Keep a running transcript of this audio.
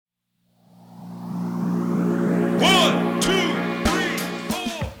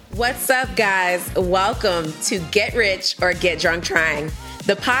What's up, guys? Welcome to Get Rich or Get Drunk Trying,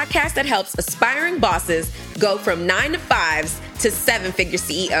 the podcast that helps aspiring bosses go from 9 to 5s to 7-figure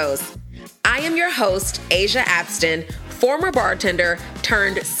CEOs. I am your host, Asia Abston, former bartender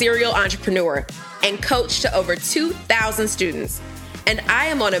turned serial entrepreneur and coach to over 2,000 students. And I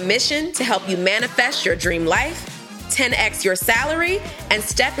am on a mission to help you manifest your dream life, 10x your salary, and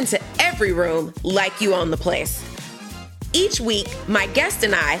step into every room like you own the place. Each week, my guest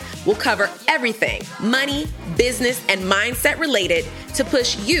and I will cover everything money, business, and mindset related to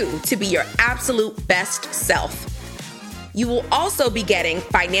push you to be your absolute best self. You will also be getting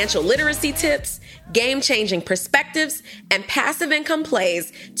financial literacy tips, game-changing perspectives, and passive income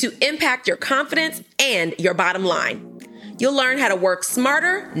plays to impact your confidence and your bottom line. You'll learn how to work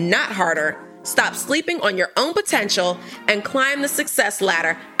smarter, not harder, stop sleeping on your own potential, and climb the success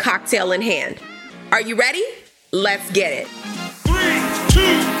ladder cocktail in hand. Are you ready? Let's get it. 3, 2,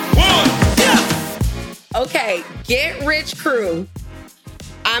 1, yeah! Okay, Get Rich crew.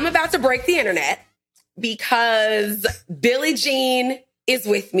 I'm about to break the internet because Billie Jean is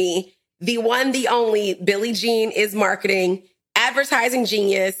with me. The one, the only Billie Jean is marketing, advertising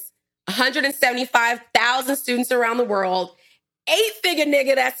genius, 175,000 students around the world, 8-figure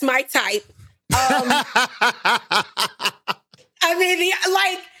nigga, that's my type.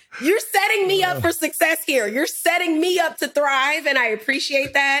 You're setting me up for success here. You're setting me up to thrive, and I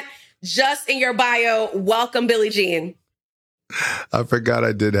appreciate that. Just in your bio, welcome, Billie Jean. I forgot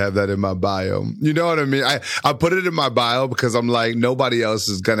I did have that in my bio. You know what I mean? I put it in my bio because I'm like, nobody else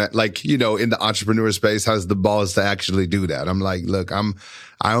is gonna, like, you know, in the entrepreneur space has the balls to actually do that. I'm like, look,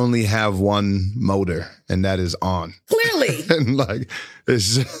 I only have one motor, and that is on. Clearly. And like,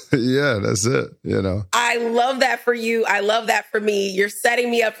 it's just, yeah, that's it, you know. I love that for you. I love that for me. You're setting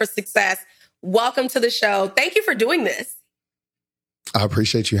me up for success. Welcome to the show. Thank you for doing this. I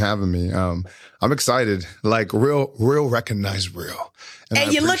appreciate you having me. I'm excited, like real recognize real.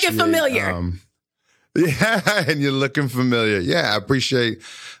 And you're looking familiar. Yeah, and you're looking familiar. Yeah, I appreciate,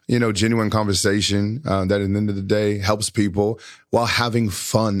 you know, genuine conversation that at the end of the day helps people while having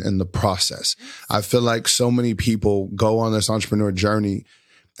fun in the process. I feel like so many people go on this entrepreneur journey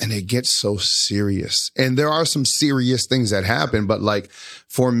and they get so serious. And there are some serious things that happen, but like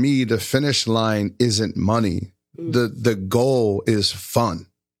for me, the finish line isn't money. The goal is fun,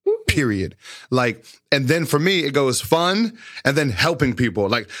 period. Like, and then for me, it goes fun and then helping people.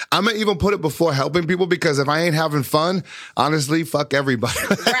 Like, I'm going to even put it before helping people because if I ain't having fun, honestly, fuck everybody.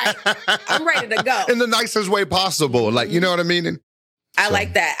 Right. I'm ready to go. In the nicest way possible. Like, you know what I mean? I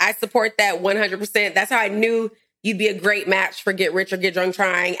like that. I support that 100%. That's how I knew you'd be a great match for Get Rich or Get Drunk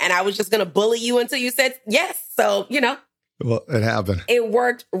Trying. And I was just going to bully you until you said yes. So, you know. Well, it happened. It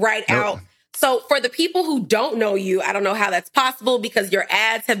worked right out. So for the people who don't know you, I don't know how that's possible because your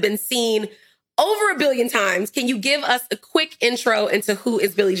ads have been seen over 1 billion times. Can you give us a quick intro into who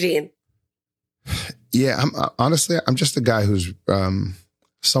is Billie Jean? Yeah, honestly, I'm just a guy who's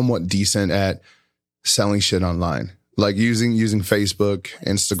somewhat decent at selling shit online, like using Facebook,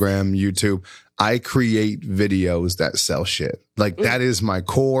 Instagram, YouTube. I create videos that sell shit. Like that is my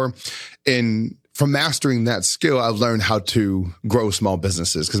core. And from mastering that skill, I've learned how to grow small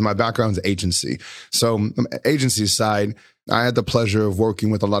businesses because my background is agency. So agency side, I had the pleasure of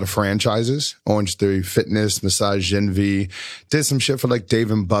working with a lot of franchises, Orange Theory Fitness, Massage Envy, did some shit for like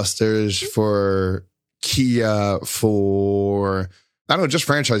Dave & Buster's, for Kia, for, I don't know, just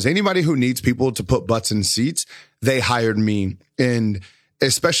franchise. Anybody who needs people to put butts in seats, they hired me. And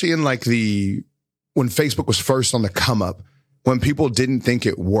especially in like when Facebook was first on the come up, when people didn't think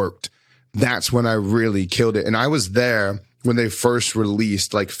it worked, that's when I really killed it. And I was there when they first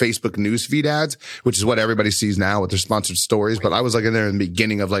released like Facebook newsfeed ads, which is what everybody sees now with their sponsored stories. But I was like in there in the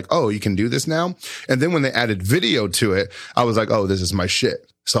beginning of like, oh, you can do this now. And then when they added video to it, I was like, oh, this is my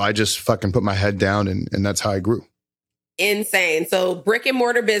shit. So I just fucking put my head down and that's how I grew. Insane. So brick and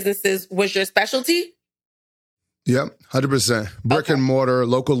mortar businesses was your specialty? Yep, 100%. Brick and mortar,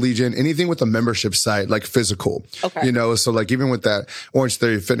 local Legion, anything with a membership site, like physical. Okay. You know, so like even with that Orange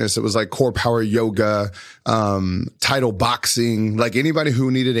Theory Fitness, it was like core power yoga, title boxing, like anybody who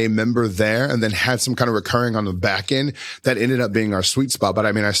needed a member there and then had some kind of recurring on the back end, that ended up being our sweet spot. But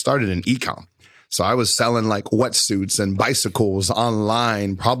I mean, I started in e-com. So I was selling like wetsuits and bicycles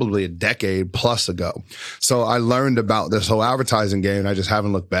online probably a decade plus ago. So I learned about this whole advertising game and I just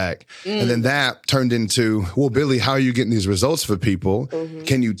haven't looked back. And then that turned into, well, Billy, how are you getting these results for people?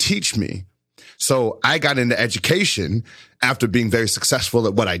 Can you teach me? So I got into education after being very successful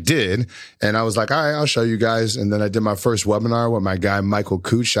at what I did. And I was like, all right, I'll show you guys. And then I did my first webinar with my guy, Michael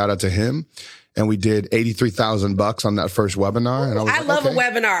Cooch. Shout out to him. and we did $83,000 on that first webinar. And I love a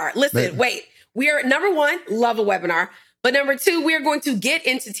webinar. Listen, wait, we are number one, love a webinar. But number two, we're going to get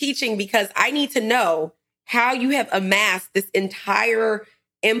into teaching because I need to know how you have amassed this entire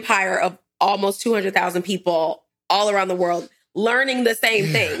empire of almost 200,000 people all around the world learning the same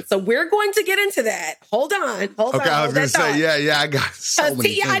thing. So we're going to get into that. Hold on. Okay, I was going to say, yeah, I got so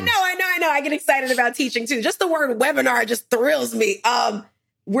many things. I know. I get excited about teaching too. Just the word webinar just thrills me.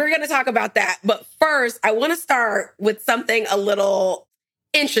 We're going to talk about that. But first, I want to start with something a little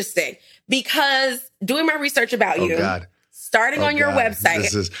interesting because doing my research about you, starting on your website.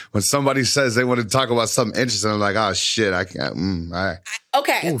 This is when somebody says they want to talk about something interesting, I'm like, oh shit, I can't.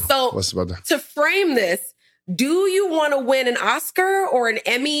 Okay, so what's about that? To frame this, do you want to win an Oscar or an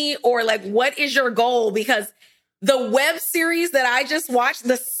Emmy or like what is your goal? Because the web series that I just watched,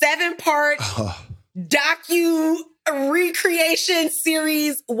 the 7-part docu recreation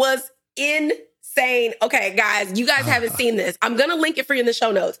series was insane. Okay, guys, you guys haven't seen this. I'm going to link it for you in the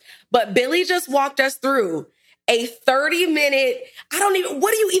show notes. But Billy just walked us through a 30-minute,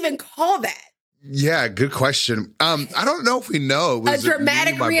 what do you even call that? Yeah, good question. I don't know if we know. A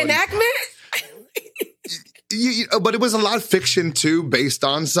dramatic reenactment? But it was a lot of fiction too, based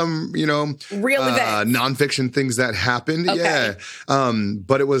on some, real events, nonfiction things that happened. Okay. Yeah.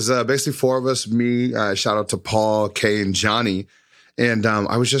 But it was basically 4 of us, me, shout out to Paul, Kay, and Johnny. And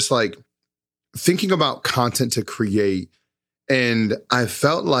I was just like thinking about content to create. And I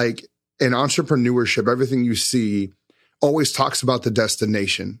felt like in entrepreneurship, everything you see always talks about the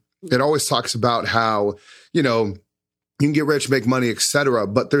destination. It always talks about how, you can get rich, make money, etc.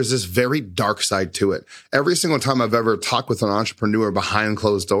 But there's this very dark side to it. Every single time I've ever talked with an entrepreneur behind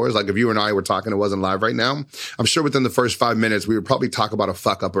closed doors, like if you and I were talking, it wasn't live right now, I'm sure within the first 5 minutes, we would probably talk about a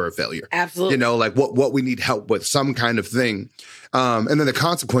fuck up or a failure. Absolutely. Like what we need help with, some kind of thing. And then the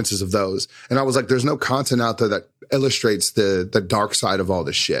consequences of those. And I was like, there's no content out there that illustrates the dark side of all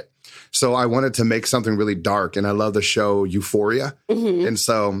this shit. So I wanted to make something really dark, and I love the show Euphoria. Mm-hmm. And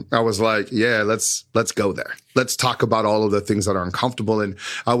so I was like, yeah, let's go there. Let's talk about all of the things that are uncomfortable. And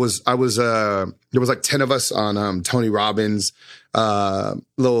there was like 10 of us on Tony Robbins'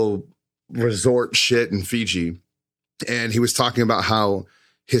 little resort shit in Fiji. And he was talking about how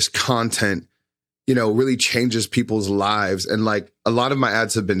his content, really changes people's lives. And like a lot of my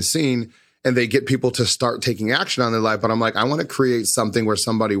ads have been seen, and they get people to start taking action on their life. But I'm like, I want to create something where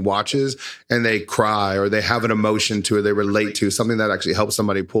somebody watches and they cry or they have an emotion to it, they relate to something that actually helps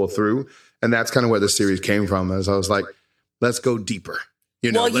somebody pull through. And that's kind of where the series came from. As I was like, let's go deeper.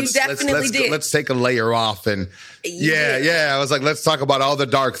 Well, you definitely did. Let's take a layer off. And I was like, let's talk about all the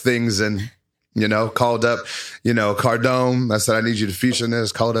dark things. And, called up, Cardone. I said, I need you to feature in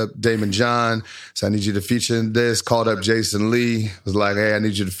this. Called up Damon John. Said, I need you to feature in this. Called up Jason Lee. Was like, hey, I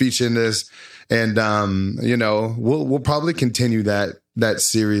need you to feature in this. And, we'll probably continue that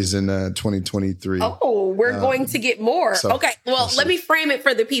series in 2023. Oh, we're going to get more. So, okay. Well, let me frame it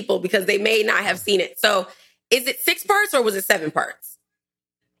for the people because they may not have seen it. So is it 6 parts or was it 7 parts?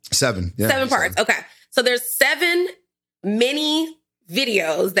 7. Yeah. 7 parts. Okay. So there's 7 mini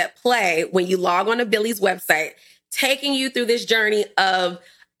videos that play when you log on to Billy's website, taking you through this journey of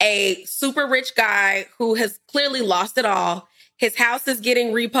a super rich guy who has clearly lost it all. His house is getting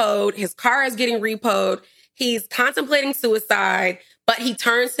repoed. His car is getting repoed. He's contemplating suicide, but he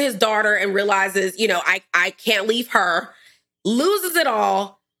turns to his daughter and realizes, I can't leave her, loses it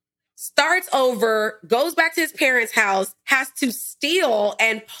all, starts over, goes back to his parents' house, has to steal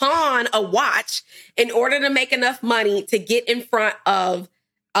and pawn a watch in order to make enough money to get in front of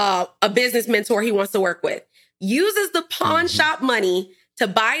a business mentor he wants to work with. Uses the pawn shop money to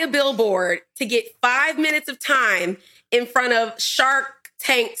buy a billboard to get 5 minutes of time in front of Shark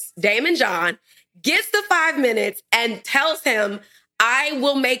Tank's Damon John, gets the 5 minutes and tells him, I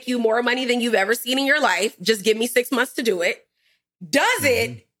will make you more money than you've ever seen in your life. Just give me 6 months to do it. Does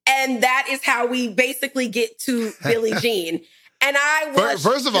it. And that is how we basically get to Billie Jean. And I was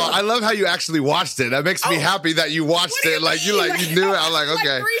first of all, I love how you actually watched it. That makes me happy that you watched it. You knew it. I'm like,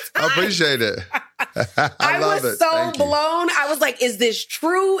 okay, I appreciate it. I love was so blown. I was like, is this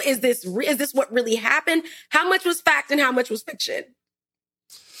true? Is this what really happened? How much was fact and how much was fiction?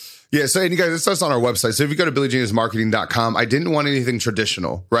 Yeah, so and you guys, it starts on our website. So if you go to BillieGeniusMarketing.com, I didn't want anything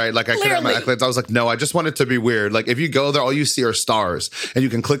traditional, right? Like I could have my accolades. I was like, no, I just want it to be weird. Like if you go there, all you see are stars, and you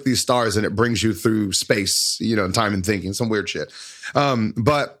can click these stars, and it brings you through space, time and thinking, some weird shit.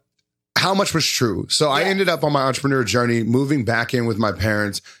 But how much was true? So I ended up on my entrepreneur journey, moving back in with my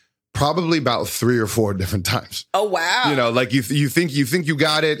parents, Probably about 3 or 4 different times. Oh, wow. You know, like you think you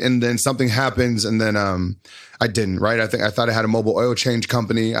got it, and then something happens, and then I didn't, right? I thought I had a mobile oil change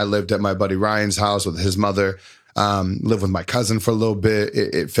company. I lived at my buddy Ryan's house with his mother. Lived with my cousin for a little bit.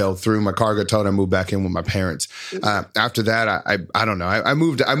 It fell through. My car got towed. I moved back in with my parents. After that, I don't know. I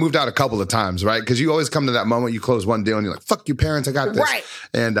moved out a couple of times, right? Because you always come to that moment, you close one deal and you're like, fuck you, parents, I got this. Right.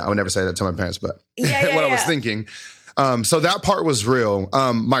 And I would never say that to my parents, but Yeah, what I was thinking. So that part was real.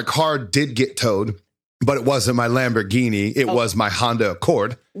 My car did get towed, but it wasn't my Lamborghini. It was my Honda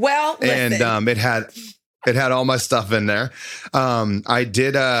Accord. Well, listen. And it had all my stuff in there.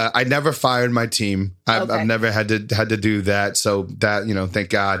 I never fired my team. I've never had to do that. So that, you know, thank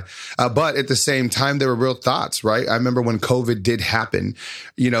God. But at the same time, there were real thoughts, right? I remember when COVID did happen,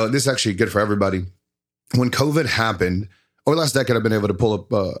 you know, this is actually good for everybody. When COVID happened, over the last decade, I've been able to pull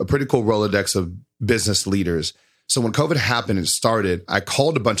up a pretty cool Rolodex of business leaders. So when COVID happened and started, I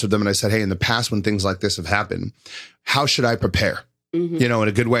called a bunch of them and I said, hey, in the past, when things like this have happened, how should I prepare? You know, in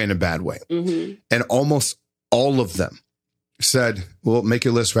a good way and a bad way. And almost all of them said, well, make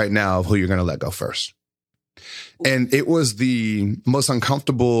your list right now of who you're going to let go first. And it was the most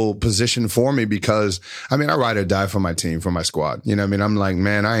uncomfortable position for me because, I mean, I ride or die for my team, for my squad. You know what I mean? I'm like,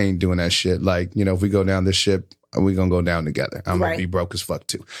 man, I ain't doing that shit. Like, you know, if we go down this ship, we gonna go down together. I'm gonna be broke as fuck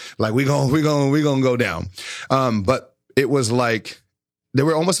too. Like we gonna go down. But it was like, they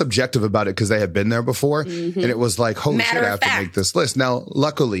were almost objective about it because they had been there before. And it was like, holy shit, I have to make this list. Now,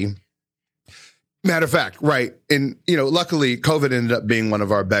 luckily, matter of fact, right. And, you know, luckily COVID ended up being one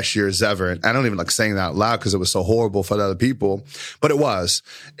of our best years ever. And I don't even like saying that out loud because it was so horrible for the other people, but it was.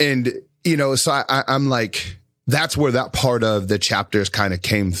 And, you know, so I'm like, that's where that part of the chapters kind of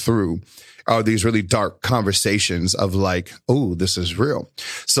came through. Are these really dark conversations of like, oh, this is real.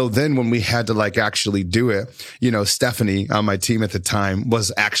 So then when we had to like actually do it, you know, Stephanie on my team at the time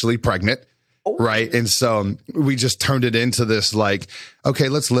was actually pregnant. Right. And so we just turned it into this like, okay,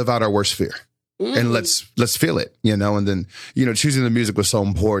 let's live out our worst fear. And let's feel it, you know, and then, you know, choosing the music was so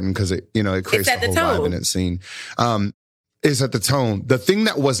important because it, you know, it creates a whole vibe in that scene. Is at the tone. The thing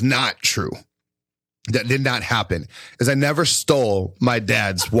that was not true, that did not happen, is I never stole my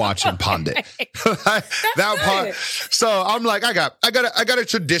dad's watch and pawned it. That part. So I'm like, I got a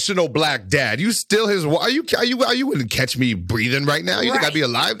traditional black dad. You steal his? Are you wouldn't catch me breathing right now? You think I'd be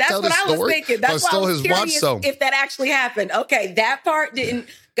alive? That's tell what this I was story? thinking. That's why I was curious if that actually happened. Okay, that part didn't,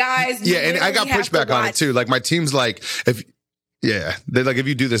 guys. Yeah, and I got pushback on it too. Like my team's like, they're like, if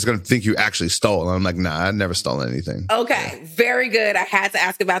you do this, they're going to think you actually stole. And I'm like, nah, I never stole anything. Okay, very good. I had to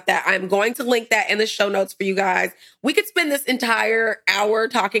ask about that. I'm going to link that in the show notes for you guys. We could spend this entire hour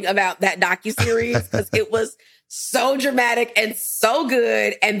talking about that docuseries because it was so dramatic and so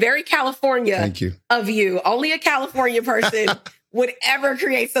good and very California. Thank you. Of you. Only a California person would ever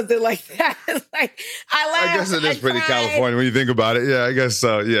create something like that. Like, I laughed. I guess it is pretty California when you think about it. Yeah, I guess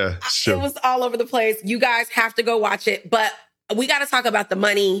so. Yeah, sure. It was all over the place. You guys have to go watch it, but we got to talk about the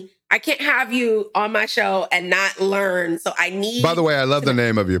money. I can't have you on my show and not learn. So I need. By the way, I love the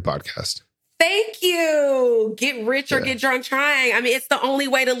name of your podcast. Thank you. Get rich or get drunk trying. I mean, it's the only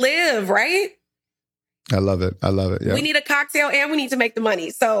way to live, right? I love it. Yeah. We need a cocktail and we need to make the money.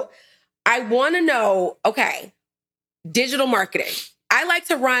 So I want to know, okay, digital marketing. I like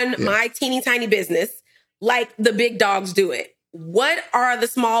to run my teeny tiny business like the big dogs do it. What are the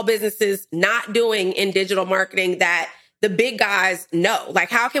small businesses not doing in digital marketing that the big guys know?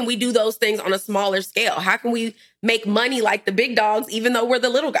 Like, how can we do those things on a smaller scale? How can we make money like the big dogs, even though we're the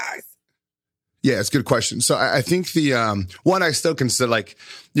little guys? Yeah, it's a good question. So I think the one I still consider, like,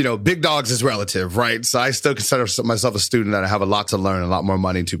 you know, big dogs is relative, right? So I still consider myself a student that I have a lot to learn, a lot more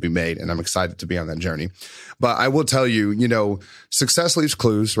money to be made, and I'm excited to be on that journey. But I will tell you, you know, success leaves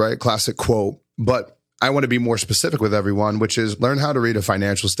clues, right? Classic quote. But I want to be more specific with everyone, which is learn how to read a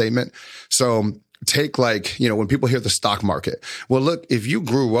financial statement. So take like, you know, when people hear the stock market, well, look, if you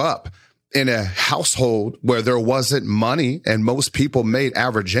grew up in a household where there wasn't money and most people made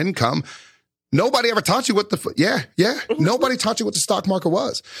average income, nobody ever taught you what nobody taught you what the stock market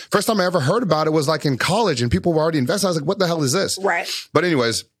was. First time I ever heard about it was like in college and people were already investing. I was like, what the hell is this? Right. But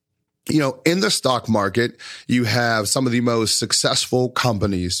anyways, you know, in the stock market, you have some of the most successful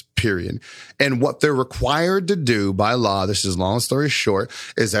companies, period. And what they're required to do by law, this is long story short,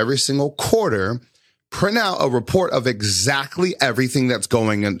 is every single quarter print out a report of exactly everything that's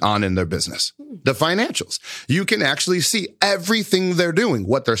going on in their business. The financials. You can actually see everything they're doing,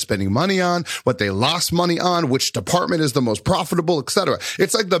 what they're spending money on, what they lost money on, which department is the most profitable, etc.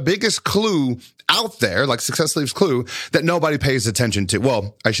 It's like the biggest clue out there, like Success Leaves Clue, that nobody pays attention to.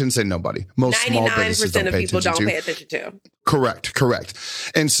 Well, I shouldn't say nobody. Most small businesses don't pay attention to. 99% of people don't pay attention to.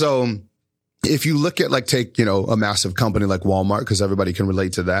 Correct. And so if you look at take, a massive company like Walmart, because everybody can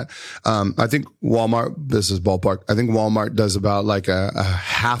relate to that. I think Walmart, this is ballpark. I think Walmart does about a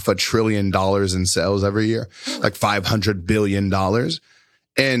 $500 billion in sales every year, like $500 billion.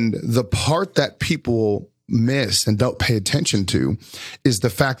 And the part that people miss and don't pay attention to is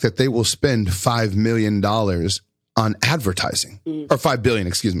the fact that they will spend $5 million on advertising, or $5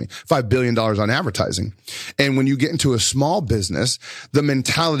 billion on advertising. And when you get into a small business, the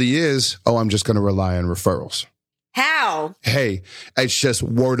mentality is, I'm just going to rely on referrals. How? Hey, it's just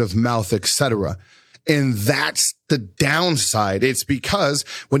word of mouth, etc. And that's the downside. It's because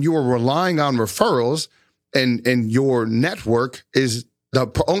when you are relying on referrals and your network is the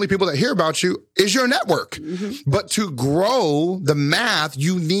only people that hear about you is your network. Mm-hmm. But to grow the math,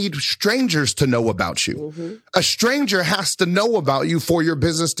 you need strangers to know about you. Mm-hmm. A stranger has to know about you for your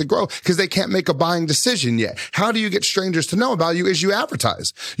business to grow because they can't make a buying decision yet. How do you get strangers to know about you? Is you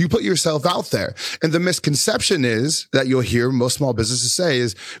advertise. You put yourself out there. And the misconception is that you'll hear most small businesses say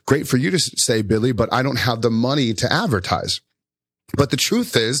is, great for you to say, Billy, but I don't have the money to advertise. But the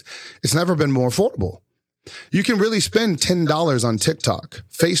truth is, it's never been more affordable. You can really spend $10 on TikTok,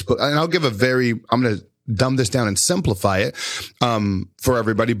 Facebook, and I'll give I'm going to dumb this down and simplify it for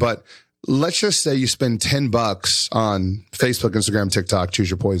everybody. But let's just say you spend $10 on Facebook, Instagram, TikTok,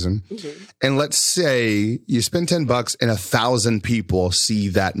 choose your poison. Mm-hmm. And let's say you spend $10 and 1,000 people see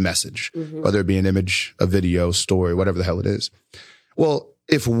that message, whether it be an image, a video, story, whatever the hell it is. Well,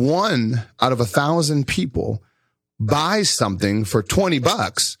 if 1 out of 1,000 people buys something for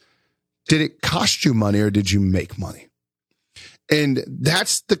 $20, did it cost you money or did you make money? And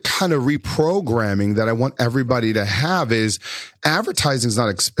that's the kind of reprogramming that I want everybody to have is advertising is not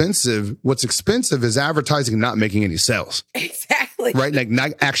expensive. What's expensive is advertising not making any sales. Exactly. Right? Like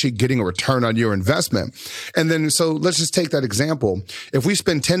not actually getting a return on your investment. And then, so let's just take that example. If we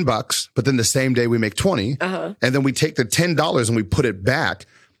spend $10, but then the same day we make 20, and then we take the $10 and we put it back,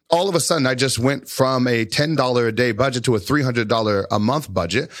 all of a sudden, I just went from a $10 a day budget to a $300 a month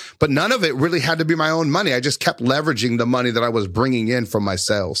budget, but none of it really had to be my own money. I just kept leveraging the money that I was bringing in from my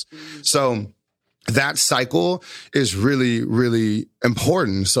sales. So that cycle is really, really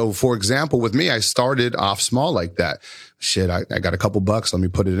important. So for example, with me, I started off small like that. I got a couple bucks. Let me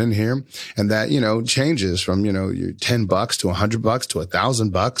put it in here. And that, changes from, your $10 to $100 to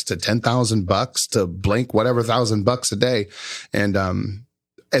 $1,000 to $10,000 to blank, whatever $1,000 a day. And,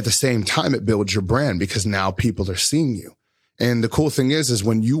 at the same time, it builds your brand because now people are seeing you. And the cool thing is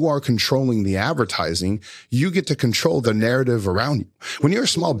when you are controlling the advertising, you get to control the narrative around you. When you're a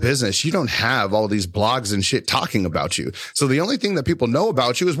small business, you don't have all these blogs and shit talking about you. So the only thing that people know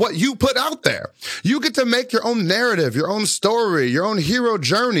about you is what you put out there. You get to make your own narrative, your own story, your own hero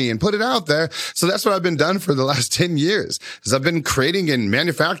journey and put it out there. So that's what I've been done for the last 10 years is I've been creating and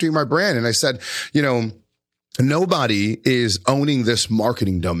manufacturing my brand. And I said, nobody is owning this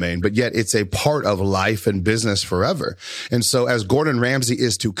marketing domain, but yet it's a part of life and business forever. And so as Gordon Ramsay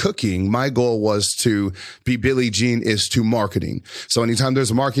is to cooking, my goal was to be Billie Jean is to marketing. So anytime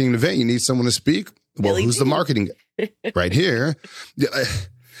there's a marketing event, you need someone to speak. Well, Billie who's Jean. The marketing right here?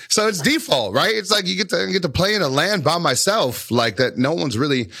 So it's default, right? It's like you get to play in a land by myself like that. No one's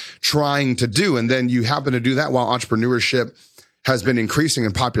really trying to do. And then you happen to do that while entrepreneurship has been increasing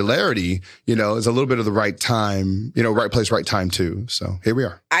in popularity, is a little bit of the right time, right place, right time too. So here we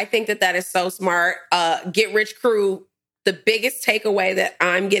are. I think that is so smart. Get Rich Crew, the biggest takeaway that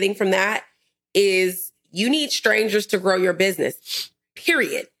I'm getting from that is you need strangers to grow your business,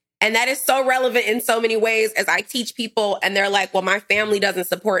 period. And that is so relevant in so many ways as I teach people and they're like, well, my family doesn't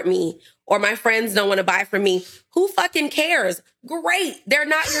support me or my friends don't want to buy from me. Who fucking cares? Great. They're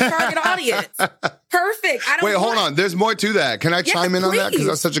not your target audience. Perfect. Wait, hold on. There's more to that. Can I chime in on that? Because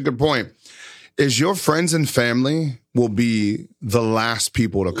that's such a good point. Is your friends and family will be the last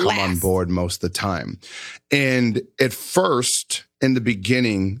people to come on board most of the time. And at first, in the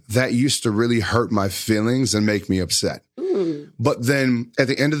beginning, that used to really hurt my feelings and make me upset. But then at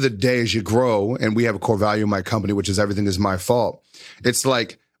the end of the day, as you grow, and we have a core value in my company, which is everything is my fault. It's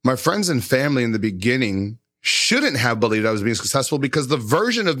like my friends and family in the beginning shouldn't have believed I was being successful because the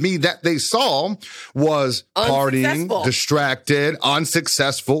version of me that they saw was partying, distracted,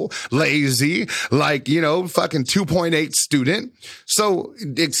 unsuccessful, lazy, like, fucking 2.8 student. So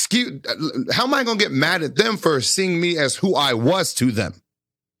how am I going to get mad at them for seeing me as who I was to them?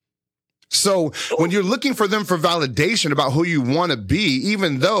 So when you're looking for them for validation about who you want to be,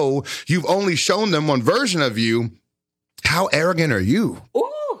 even though you've only shown them one version of you, how arrogant are you?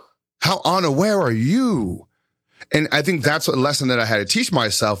 Ooh. How unaware are you? And I think that's a lesson that I had to teach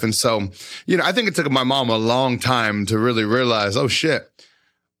myself. And so, I think it took my mom a long time to really realize, oh shit,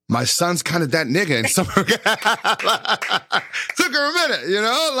 my son's kind of that nigga. And so took her a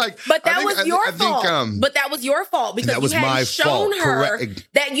minute, But that was your fault. But that was your fault because you hadn't shown her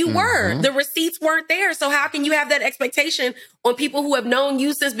that you were. The receipts weren't there. So how can you have that expectation on people who have known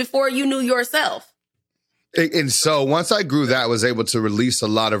you since before you knew yourself? And so once I grew that, I was able to release a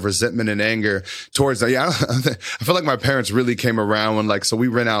lot of resentment and anger towards that. Yeah, I feel like my parents really came around when so we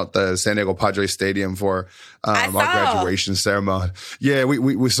rent out the San Diego Padres Stadium for our graduation ceremony. Yeah,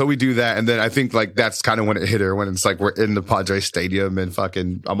 we do that. And then I think that's kind of when it hit her, when it's we're in the Padres Stadium and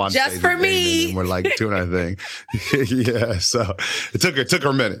fucking I'm on just for me. And we're doing our thing. Yeah. So it took her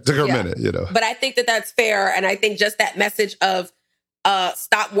a minute. Took her a minute, But I think that that's fair. And I think just that message of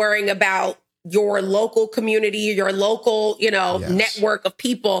stop worrying about your local community, your local, network of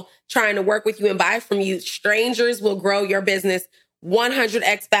people trying to work with you and buy from you. Strangers will grow your business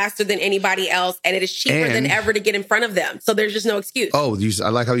 100x faster than anybody else. And it is cheaper than ever to get in front of them. So there's just no excuse. Oh, I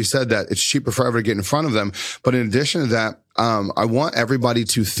like how you said that. It's cheaper forever to get in front of them. But in addition to that, I want everybody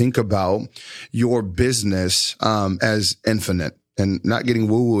to think about your business as infinite, and not getting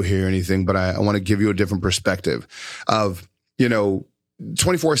woo-woo here or anything, but I want to give you a different perspective of,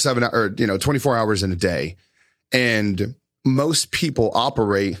 24/7 or 24 hours in a day. And most people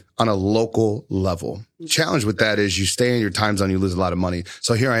operate on a local level. Challenge with that is you stay in your time zone, you lose a lot of money.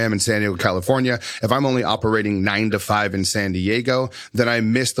 So here I am in San Diego, California. If I'm only operating 9 to 5 in San Diego, then I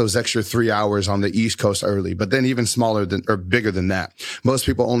miss those extra 3 hours on the East Coast early. But then even smaller than or bigger than that, most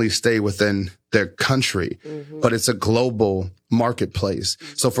people only stay within their country, but it's a global marketplace.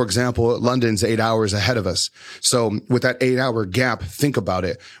 So for example, London's 8 hours ahead of us. So with that 8-hour gap, think about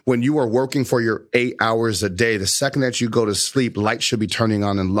it. When you are working for your 8 hours a day, the second that you go to sleep, lights should be turning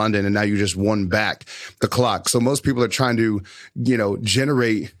on in London, and now you just won back the clock. So most people are trying to,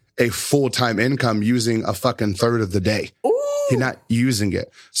 generate a full-time income using a fucking third of the day. Ooh. You're not using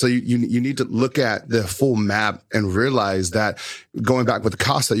it. So you need to look at the full map and realize that, going back with the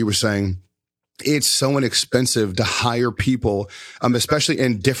cost that you were saying, it's so inexpensive to hire people, especially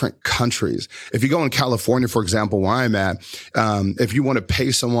in different countries. If you go in California, for example, where I'm at, if you want to pay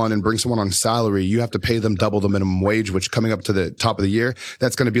someone and bring someone on salary, you have to pay them double the minimum wage, which coming up to the top of the year,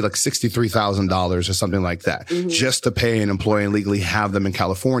 that's going to be $63,000 or something like that, just to pay an employee and legally have them in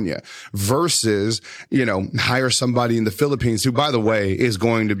California, versus, hire somebody in the Philippines who, by the way, is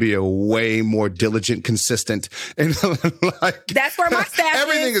going to be a way more diligent, consistent, and that's where my staff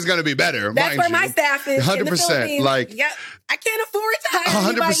everything is going to be better. That's where my staff is. 100%. I can't afford to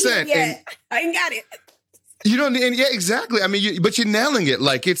hire 100%. Yet. I ain't got it. And yeah, exactly. I mean, but you're nailing it.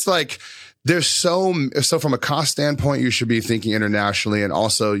 It's there's so from a cost standpoint, you should be thinking internationally, and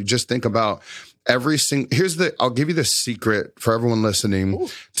also just think about every single. I'll give you the secret for everyone listening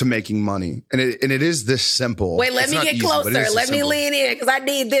to making money, and it is this simple. Wait, let me get closer. Let me lean in because I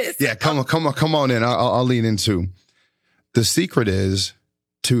need this. Yeah, come on in. I'll lean into. The secret is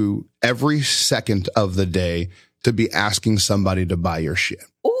to every second of the day to be asking somebody to buy your shit.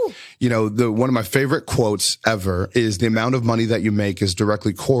 Ooh. One of my favorite quotes ever is the amount of money that you make is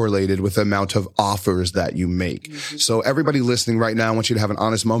directly correlated with the amount of offers that you make. So everybody listening right now, I want you to have an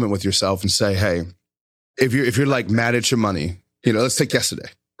honest moment with yourself and say, hey, if you're mad at your money, let's take yesterday,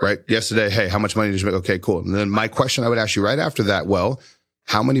 right? Yesterday, hey, how much money did you make? Okay, cool. And then my question I would ask you right after that, well,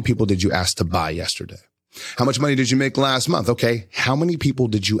 how many people did you ask to buy yesterday? How much money did you make last month? Okay. How many people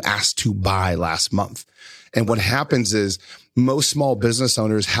did you ask to buy last month? And what happens is most small business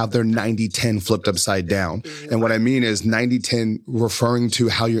owners have their 90-10 flipped upside down. And what I mean is 90-10 referring to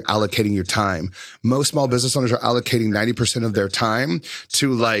how you're allocating your time. Most small business owners are allocating 90% of their time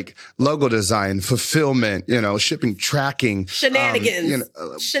to logo design, fulfillment, shipping, tracking. Shenanigans.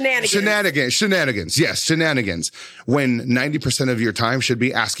 Shenanigans. Yes, shenanigans. When 90% of your time should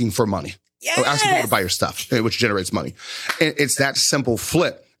be asking for money. Yes. Or asking people to buy your stuff, which generates money. And it's that simple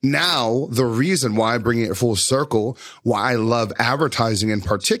flip. Now, the reason why I'm bringing it full circle, why I love advertising in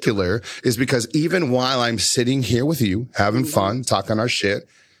particular, is because even while I'm sitting here with you, having fun, talking our shit,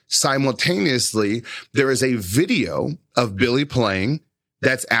 simultaneously, there is a video of Billy playing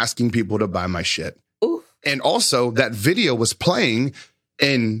that's asking people to buy my shit. Ooh. And also that video was playing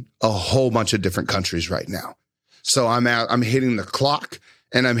in a whole bunch of different countries right now. So I'm hitting the clock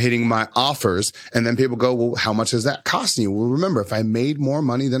and I'm hitting my offers. And then people go, well, how much is that costing you? Well, remember, if I made more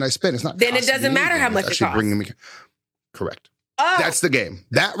money than I spent, it's not then it doesn't matter how much it costs. Bringing me, correct. Oh. That's the game.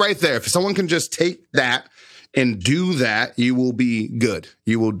 That right there. If someone can just take that and do that, you will be good.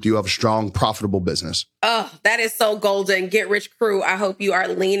 You have a strong, profitable business. Oh, that is so golden. Get Rich Crew, I hope you are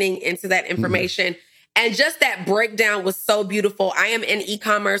leaning into that information. And just that breakdown was so beautiful. I am in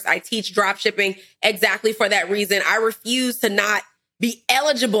e-commerce. I teach drop shipping exactly for that reason. I refuse to not be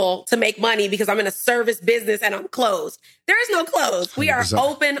eligible to make money because I'm in a service business and I'm closed. There is no close. We are 100%.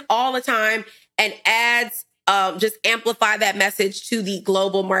 Open all the time, and ads just amplify that message to the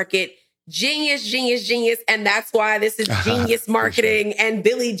global market. Genius, genius, genius. And that's why this is Genius Marketing and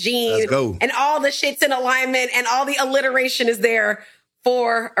Billie Jean and all the shit's in alignment and all the alliteration is there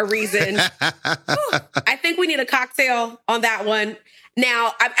for a reason. I think we need a cocktail on that one.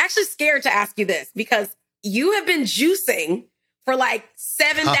 Now, I'm actually scared to ask you this because you have been juicing for like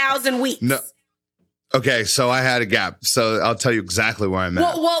 7,000 weeks. No. Okay, so I had a gap. So I'll tell you exactly where I'm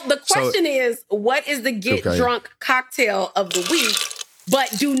at. Well, the question is, what is the get drunk cocktail of the week?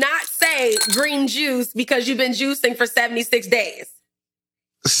 But do not say green juice because you've been juicing for 76 days.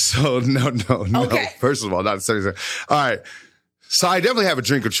 So no. Okay. First of all, not 76. All right. So I definitely have a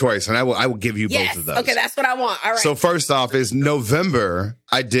drink of choice, and I will give you both of those. Okay, that's what I want. All right. So first off is November,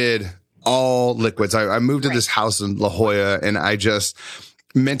 I did all liquids. I moved to this house in La Jolla, and I just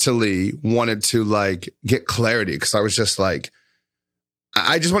mentally wanted to like get clarity because I was just like,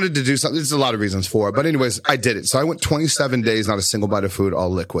 I just wanted to do something. There's a lot of reasons for it. But anyways, I did it. So I went 27 days, not a single bite of food, all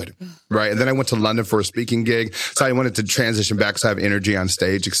liquid. Right. And then I went to London for a speaking gig. So I wanted to transition back so I have energy on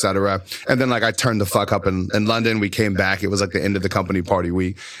stage, et cetera. And then like I turned the fuck up in London. We came back. It was like the end of the company party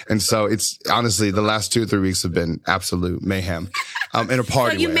week. And so it's honestly the last 2 or 3 weeks have been absolute mayhem. In a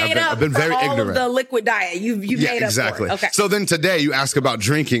party so you way. Made I've been very ignorant. Of the liquid diet. You made up exactly. For it. Okay. So then today you ask about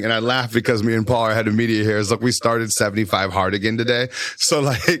drinking and I laugh because me and Paul, our head of media here, is like, we started 75 hard again today. So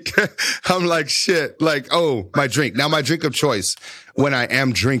like, I'm like, shit, like, oh, my drink. Now my drink of choice when I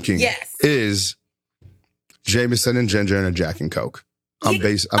am drinking is Jameson and ginger and a Jack and Coke. I'm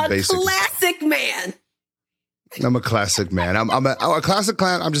basic. Classic man. I'm a classic man. I'm a classic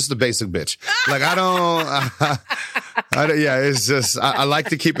clown. I'm just a basic bitch. Like I don't, yeah, it's just, I like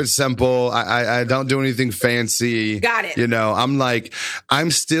to keep it simple. I don't do anything fancy. Got it. You know,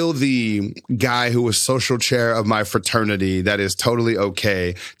 I'm still the guy who was social chair of my fraternity that is totally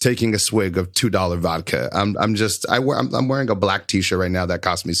okay taking a swig of $2 vodka. I'm wearing a black t-shirt right now that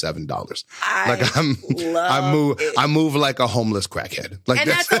cost me $7. I move like a homeless crackhead. Like, and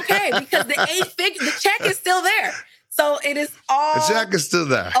that's okay because the check is still there. So it is all. The check is still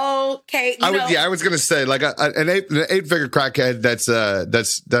there. Okay. I was going to say like an 8-figure crackhead that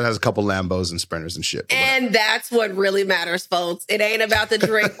has a couple Lambos and Sprinters and shit. And that's what really matters, folks. It ain't about the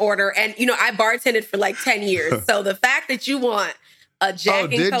drink order. And, I bartended for like 10 years. So the fact that you want a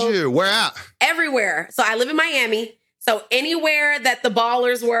Jack and Coke. Did you? Where at? Everywhere. So I live in Miami. So anywhere that the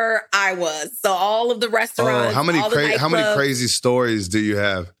ballers were, I was. So all of the restaurants. How many crazy stories do you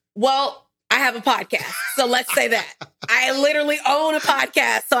have? Well, I have a podcast. So let's say that. I literally own a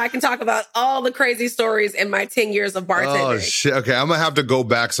podcast so I can talk about all the crazy stories in my 10 years of bartending. Oh, shit. Okay, I'm going to have to go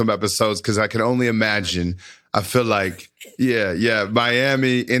back some episodes because I can only imagine. I feel like, yeah,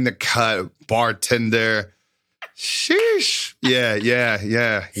 Miami in the cut, bartender. Sheesh. Yeah.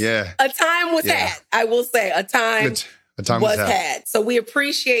 A time was had. I will say a time was had. So we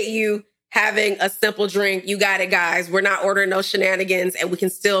appreciate you having a simple drink. You got it, guys. We're not ordering no shenanigans and we can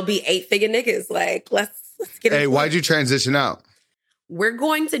still be 8-figure niggas. Like, let's get it. Hey, why'd you transition out? We're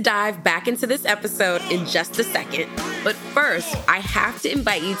going to dive back into this episode in just a second. But first, I have to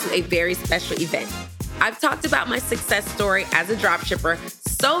invite you to a very special event. I've talked about my success story as a dropshipper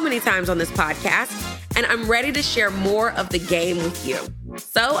so many times on this podcast, and I'm ready to share more of the game with you.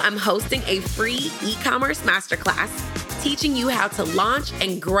 So I'm hosting a free e-commerce masterclass teaching you how to launch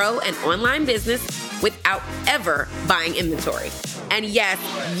and grow an online business without ever buying inventory. And yes,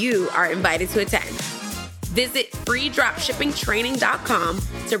 you are invited to attend. Visit freedropshippingtraining.com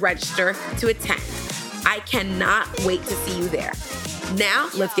to register to attend. I cannot wait to see you there. Now,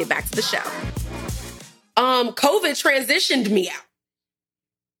 let's get back to the show. COVID transitioned me out.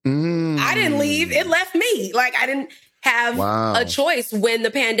 I didn't leave. It left me. Like, I didn't have a choice when the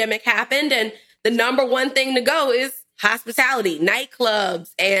pandemic happened. And the number one thing to go is hospitality,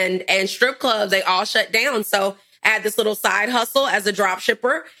 nightclubs and strip clubs. They all shut down. So I had this little side hustle as a drop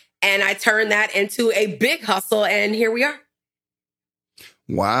shipper, and I turned that into a big hustle. And here we are.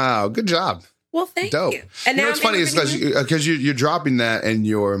 Wow. Good job. Well, thank Dope. you. And now what's funny is because you're dropping that and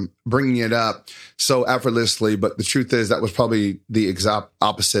you're bringing it up so effortlessly, but the truth is that was probably the exact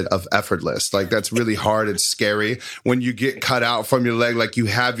opposite of effortless. Like that's really hard. It's scary when you get cut out from your leg. Like you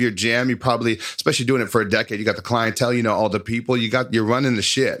have your jam, you probably, especially doing it for a decade, you got the clientele, you know, all the people, you're running the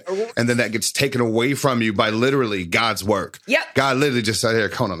shit, and then that gets taken away from you by literally God's work. Yep. God literally just said, "Here,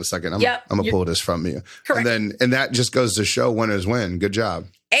 hold on a second, I'm gonna pull this from you." Correct. And that just goes to show winners win. Good job.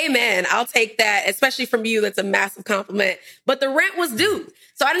 Amen. I'll take that, especially from you. That's a massive compliment. But the rent was due.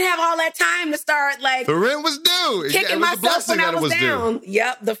 So I didn't have all that time to start like the rent was due. Kicking myself when I was down. Due.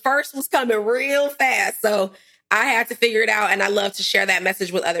 Yep. The first was coming real fast. So I had to figure it out. And I love to share that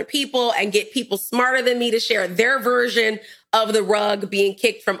message with other people and get people smarter than me to share their version of the rug being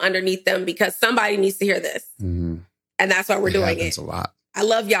kicked from underneath them, because somebody needs to hear this. Mm-hmm. And that's why we're doing it. A lot. I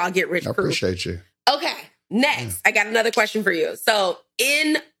love y'all Get Rich Crew. I appreciate you. Okay. Next, I got another question for you. So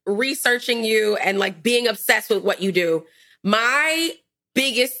in researching you and like being obsessed with what you do, my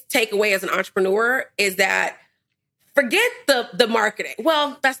biggest takeaway as an entrepreneur is that forget the marketing.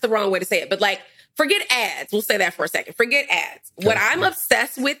 Well, that's the wrong way to say it, but like forget ads. We'll say that for a second. Forget ads. Okay. What I'm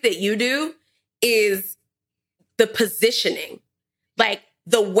obsessed with that you do is the positioning, like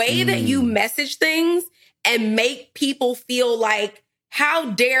the way that you message things and make people feel like,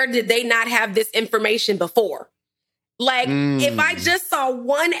 how dare did they not have this information before? Like, if I just saw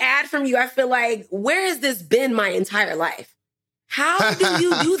one ad from you, I feel like, where has this been my entire life? How do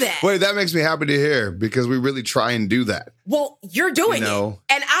you do that? Wait, that makes me happy to hear, because we really try and do that. Well, you're doing it. And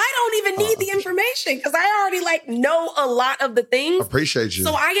I don't even need the information because I already like know a lot of the things. Appreciate you.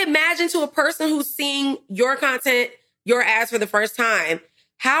 So I imagine to a person who's seeing your content, your ads for the first time,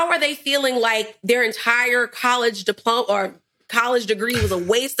 how are they feeling like their entire college diploma or college degree was a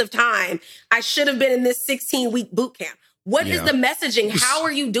waste of time? I should have been in this 16-week boot camp. What is the messaging? How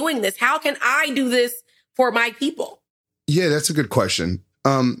are you doing this? How can I do this for my people? Yeah, that's a good question.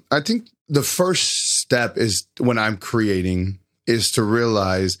 I think the first step is when I'm creating is to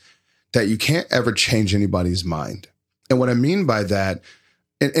realize that you can't ever change anybody's mind. And what I mean by that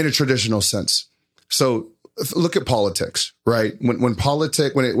in a traditional sense. So look at politics, right? When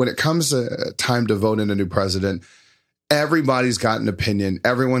it comes to time to vote in a new president, everybody's got an opinion.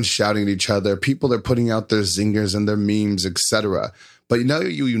 Everyone's shouting at each other. People are putting out their zingers and their memes, etc. But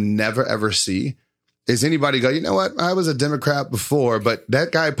you never ever see is anybody go, you know what? I was a Democrat before, but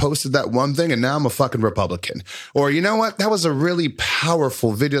that guy posted that one thing and now I'm a fucking Republican. Or you know what? That was a really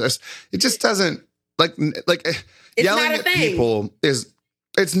powerful video. It just doesn't like it's yelling at people is.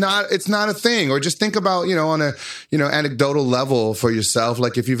 It's not a thing. Or just think about, on a, anecdotal level for yourself.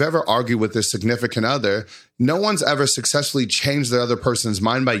 Like if you've ever argued with a significant other, no one's ever successfully changed the other person's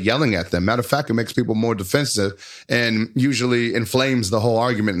mind by yelling at them. Matter of fact, it makes people more defensive and usually inflames the whole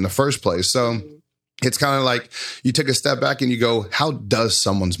argument in the first place. So it's kind of like you take a step back and you go, how does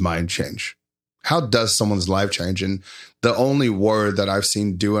someone's mind change? How does someone's life change? And the only word that I've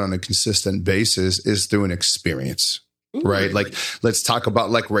seen do it on a consistent basis is through an experience. Right. Like, let's talk about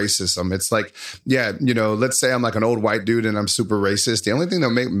like racism. It's like, let's say I'm like an old white dude and I'm super racist. The only thing that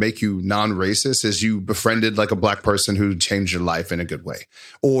make you non-racist is you befriended like a black person who changed your life in a good way.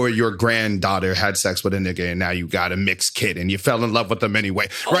 Or your granddaughter had sex with a nigga and now you got a mixed kid and you fell in love with them anyway.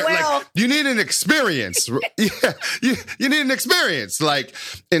 Right. Well. Like you need an experience. Yeah. You need an experience. Like,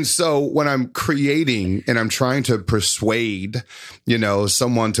 and so when I'm creating and I'm trying to persuade,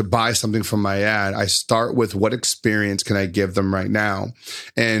 someone to buy something from my ad, I start with what experience can I give them right now?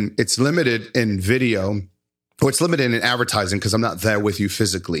 And it's limited in video, or it's limited in advertising because I'm not there with you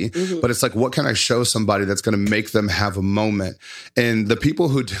physically. Mm-hmm. But it's like, what can I show somebody that's going to make them have a moment? And the people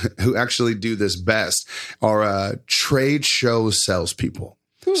who actually do this best are trade show salespeople.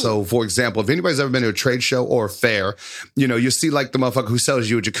 So, for example, if anybody's ever been to a trade show or a fair, you see like the motherfucker who sells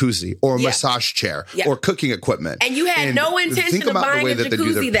you a jacuzzi or a massage chair or cooking equipment. And you had no intention of buying a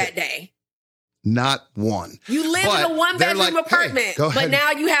jacuzzi that day. Not one. You live in a one-bedroom apartment, but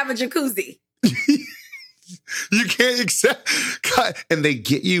now you have a jacuzzi. You can't accept, and they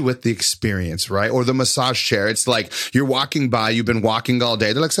get you with the experience, right? Or the massage chair. It's like you're walking by, you've been walking all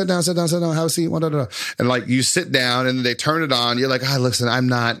day. They're like, sit down, have a seat, and like you sit down and they turn it on. You're like, listen,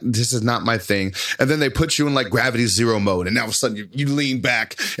 this is not my thing. And then they put you in like gravity zero mode. And now all of a sudden you lean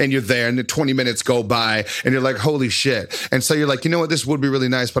back and you're there and then 20 minutes go by and you're like, holy shit. And so you're like, you know what? This would be really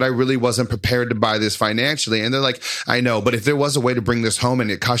nice, but I really wasn't prepared to buy this financially. And they're like, I know, but if there was a way to bring this home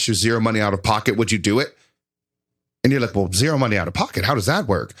and it cost you zero money out of pocket, would you do it? And you're like, well, zero money out of pocket. How does that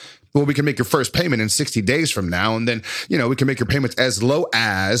work? Well, we can make your first payment in 60 days from now. And then, we can make your payments as low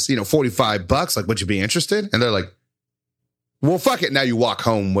as, $45. Like, would you be interested? And they're like, Well, fuck it. Now you walk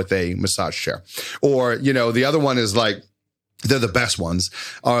home with a massage chair. Or, the other one is like, they're the best ones,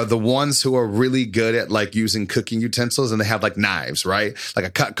 are the ones who are really good at like using cooking utensils, and they have like knives, right? Like a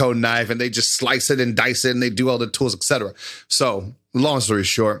Cutco knife, and they just slice it and dice it and they do all the tools, etc. So long story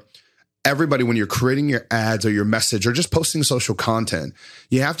short, everybody, when you're creating your ads or your message or just posting social content,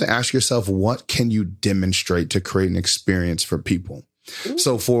 you have to ask yourself, what can you demonstrate to create an experience for people?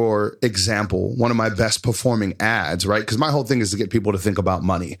 So for example, one of my best performing ads, right? Because my whole thing is to get people to think about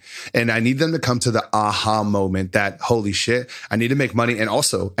money. And I need them to come to the aha moment that, holy shit, I need to make money. And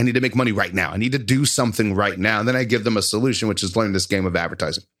also I need to make money right now. I need to do something right now. And then I give them a solution, which is learning this game of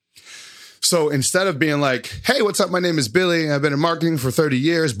advertising. So instead of being like, hey, what's up? My name is Billy. I've been in marketing for 30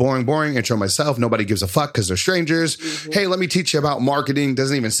 years. Boring, intro myself. Nobody gives a fuck because they're strangers. Mm-hmm. Hey, let me teach you about marketing.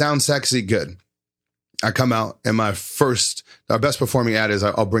 Doesn't even sound sexy. Good. I come out and our best performing ad is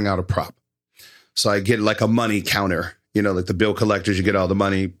I'll bring out a prop. So I get like a money counter, like the bill collectors, you get all the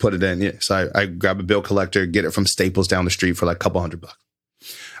money, put it in. Yeah. So I grab a bill collector, get it from Staples down the street for like a couple $100.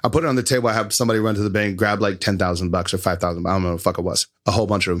 I put it on the table. I have somebody run to the bank, grab like $10,000 or 5,000. I don't know what the fuck it was. A whole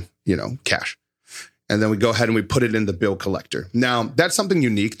bunch of, cash. And then we go ahead and we put it in the bill collector. Now, that's something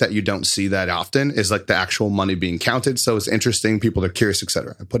unique that you don't see that often, is like the actual money being counted. So it's interesting. People are curious,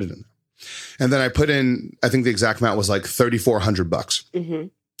 etc. I put it in there. And then I put in, I think the exact amount was like $3,400. Mm-hmm.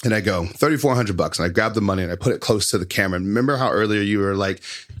 And I go, $3,400. And I grab the money and I put it close to the camera. Remember how earlier you were like,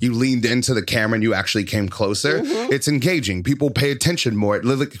 you leaned into the camera and you actually came closer? Mm-hmm. It's engaging. People pay attention more.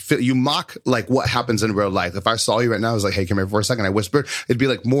 You mock like what happens in real life. If I saw you right now, I was like, hey, come here for a second. I whispered, it'd be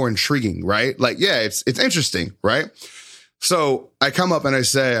like more intriguing, right? Like, yeah, it's interesting, right? So I come up and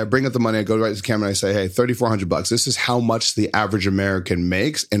I bring up the money, I go right to the camera and I say, hey, $3,400. This is how much the average American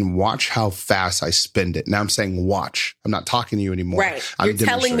makes, and watch how fast I spend it. Now I'm saying watch. I'm not talking to you anymore. Right. You're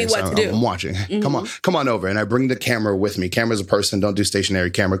telling me what to do. I'm watching. Mm-hmm. Come on over. And I bring the camera with me. Camera's a person. Don't do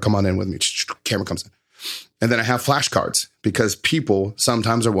stationary camera. Come on in with me. Camera comes in. And then I have flashcards, because people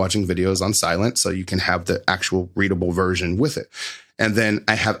sometimes are watching videos on silent, so you can have the actual readable version with it. And then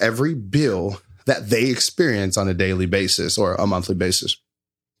I have every bill that they experience on a daily basis or a monthly basis.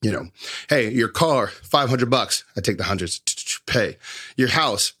 Hey, your car, $500. I take the hundreds, pay. Your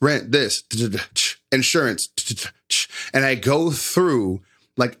house, rent, this, insurance. And I go through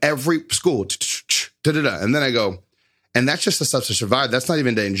like every school, and then I go, and that's just the stuff to survive. That's not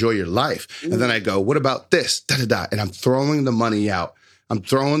even to enjoy your life. And then I go, what about this? And I'm throwing the money out.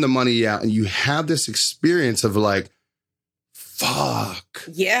 And you have this experience of like, fuck.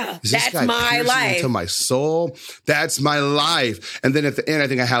 Yeah, that's my life. Into my soul. That's my life. And then at the end, I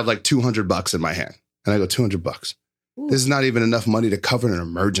think I have like $200 in my hand. And I go, $200. This is not even enough money to cover an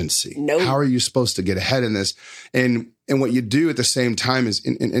emergency. Nope. How are you supposed to get ahead in this? And what you do at the same time is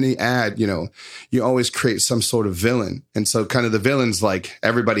in any ad, you always create some sort of villain. And so kind of the villain's like,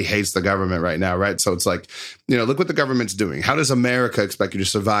 everybody hates the government right now, right? So it's like, look what the government's doing. How does America expect you to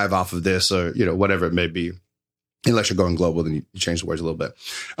survive off of this, or, whatever it may be? Unless you're going global, then you change the words a little bit.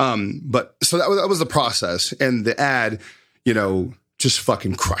 But so that was the process. And the ad, just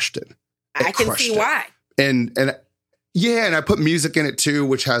fucking crushed it. I can see why. And I put music in it too,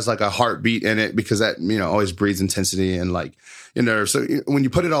 which has like a heartbeat in it, because that, always breeds intensity and like, so when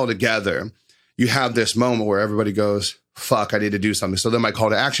you put it all together, you have this moment where everybody goes, fuck, I need to do something. So then my call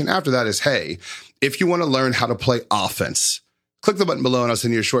to action after that is, hey, if you want to learn how to play offense, click the button below and I'll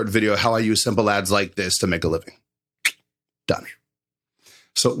send you a short video how I use simple ads like this to make a living. Done.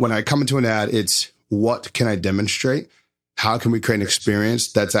 So when I come into an ad, it's what can I demonstrate? How can we create an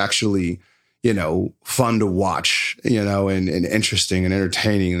experience that's actually, fun to watch, and interesting and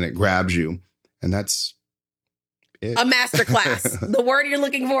entertaining, and it grabs you. And that's it. A masterclass. The word you're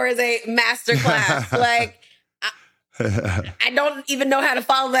looking for is a masterclass. Like, I don't even know how to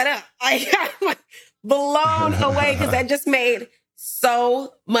follow that up. I'm blown away, because that just made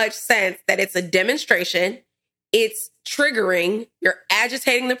so much sense that it's a demonstration. It's triggering. You're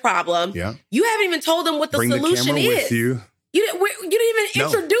agitating the problem. Yeah. You haven't even told them what the solution is. Bring the camera with you. You didn't even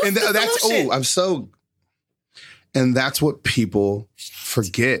introduce the solution. And that's what people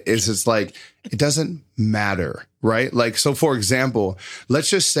forget, is it's like, it doesn't matter, right? Like, so for example, let's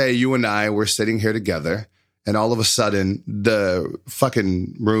just say you and I were sitting here together and all of a sudden the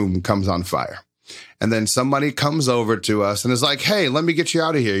fucking room comes on fire. And then somebody comes over to us and is like, hey, let me get you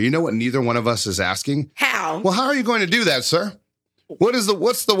out of here. You know what neither one of us is asking? How? Well, how are you going to do that, sir?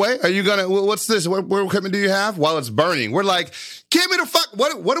 What's the way? Are you going to, what's this? What equipment do you have? While it's burning. We're like, give me the fuck.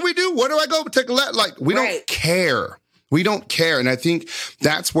 What do we do? Where do I go? Take a left. Like, we don't care. We don't care. And I think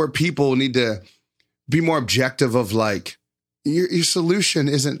that's where people need to be more objective of like, your solution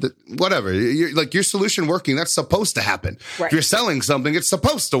isn't whatever. Your solution working, that's supposed to happen. Right. If you're selling something, it's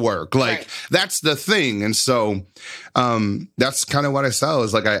supposed to work. That's the thing. And so that's kind of what I sell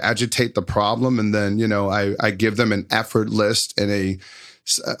is like I agitate the problem and then, I give them an effort list and a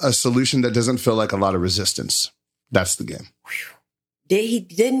solution that doesn't feel like a lot of resistance. That's the game. He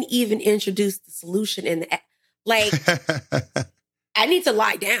didn't even introduce the solution in the I need to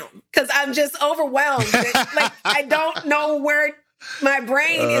lie down because I'm just overwhelmed. I don't know where my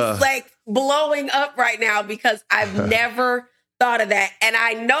brain is blowing up right now because I've never thought of that. And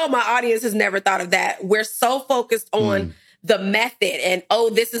I know my audience has never thought of that. We're so focused on the method and,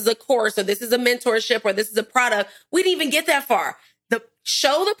 this is a course or this is a mentorship or this is a product. We didn't even get that far.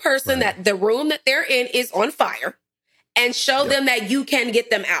 Show the person that the room that they're in is on fire and show them that you can get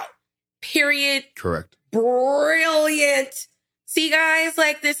them out. Period. Correct. Brilliant. See, guys,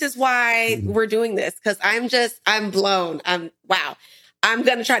 this is why we're doing this because I'm blown. Wow. I'm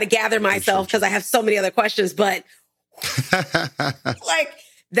going to try to gather myself because I have so many other questions, but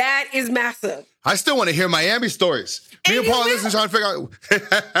that is massive. I still want to hear Miami stories. Me and Paul listen trying to figure out.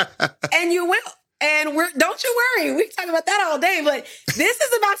 And you will. And don't you worry. We can talk about that all day, but this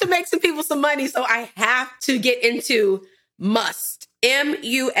is about to make some people some money. So I have to get into MUST.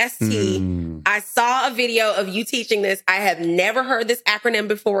 MUST. I saw a video of you teaching this. I have never heard this acronym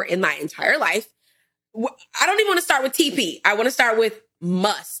before in my entire life. I don't even want to start with TP. I want to start with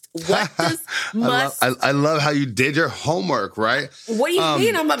MUST. What does MUST? I love how you did your homework, right? What do you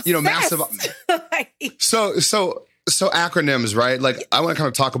mean? I'm obsessed. Massive. So acronyms, right? I want to kind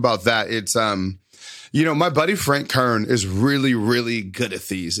of talk about that. It's my buddy Frank Kern is really, really good at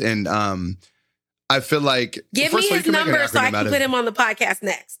these, and I feel like give me his number so I can put him on the podcast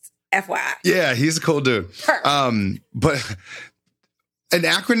next. FYI. Yeah, he's a cool dude. But an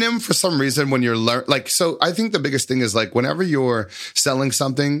acronym for some reason when you're so I think the biggest thing is whenever you're selling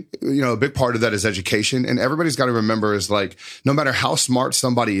something, a big part of that is education. And everybody's got to remember is no matter how smart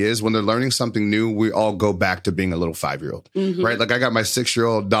somebody is, when they're learning something new, we all go back to being a little 5-year-old, right? I got my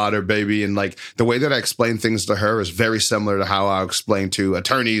 6-year-old daughter, baby. And the way that I explain things to her is very similar to how I explain to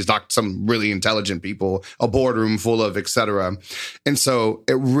attorneys, some really intelligent people, a boardroom full of et cetera. And so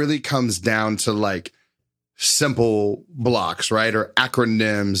it really comes down to simple blocks, right? Or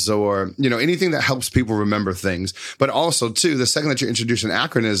acronyms or, anything that helps people remember things. But also too, the second that you introduce an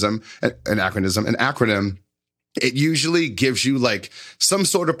acronym, it usually gives you some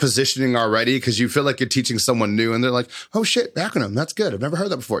sort of positioning already because you feel like you're teaching someone new and they're like, oh shit, acronym, that's good. I've never heard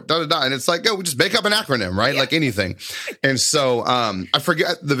that before. And it's we just make up an acronym, right? Yeah. Anything. And so I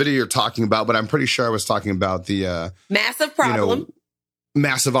forget the video you're talking about, but I'm pretty sure I was talking about the massive problem.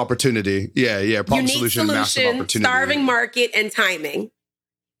 Massive opportunity. Yeah. Problem solution, massive opportunity. Starving market and timing.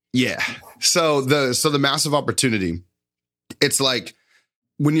 Yeah. So the massive opportunity, it's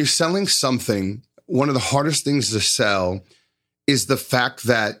when you're selling something, one of the hardest things to sell is the fact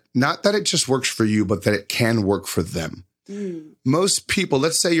that not that it just works for you, but that it can work for them. Most people,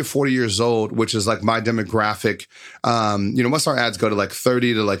 let's say you're 40 years old, which is my demographic. Most of our ads go to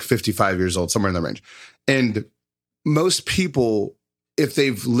 30 to 55 years old, somewhere in that range. And most people, if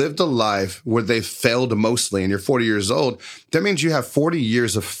they've lived a life where they've failed mostly and you're 40 years old, that means you have 40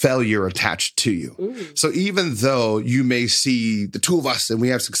 years of failure attached to you. So even though you may see the two of us and we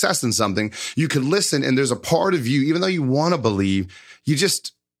have success in something, you can listen and there's a part of you, even though you want to believe, you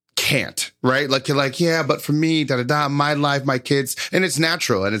just can't, right? You're yeah, but for me, my life, my kids, and it's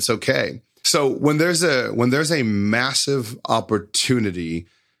natural and it's okay. So when there's a massive opportunity,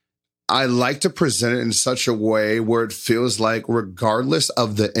 I like to present it in such a way where it feels like regardless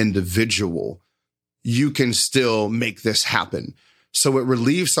of the individual, you can still make this happen. So it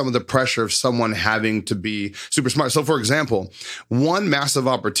relieves some of the pressure of someone having to be super smart. So for example, one massive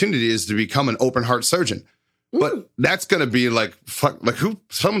opportunity is to become an open heart surgeon. But that's going to be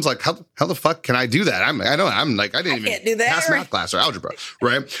someone's how the fuck can I do that? I didn't even pass math class or algebra,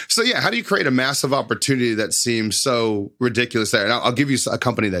 right? So yeah, how do you create a massive opportunity that seems so ridiculous there? And I'll give you a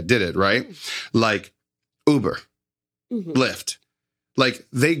company that did it, right? Uber, Lyft.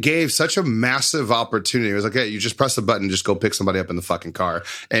 They gave such a massive opportunity. It was hey, you just press the button, just go pick somebody up in the fucking car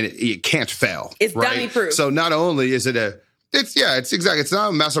and it can't fail. It's right? dummy proof. So not only is it it's it's not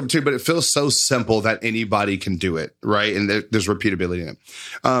a massive opportunity, but it feels so simple that anybody can do it, right? And there's repeatability in it.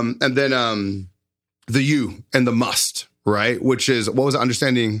 And then the U and the MUST, right? Which is, what was it?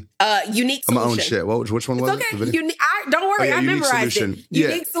 Understanding unique solution. My own shit. Which one was it? Okay. Don't worry, I memorized it.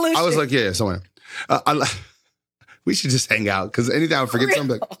 Unique solution. I was somewhere. We should just hang out because anytime I forget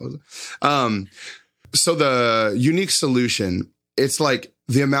something. So the unique solution, it's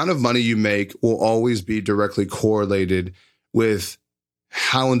the amount of money you make will always be directly correlated with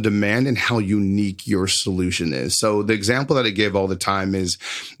how in demand and how unique your solution is. So the example that I give all the time is,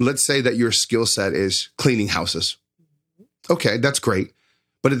 let's say that your skill set is cleaning houses. Okay, that's great.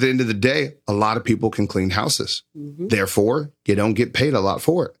 But at the end of the day, a lot of people can clean houses. Mm-hmm. Therefore, you don't get paid a lot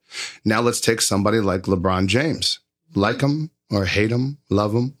for it. Now let's take somebody like LeBron James. Like him or hate him,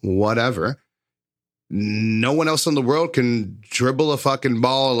 love him, whatever. No one else in the world can dribble a fucking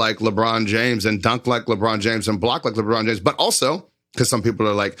ball like LeBron James and dunk like LeBron James and block like LeBron James. But also, because some people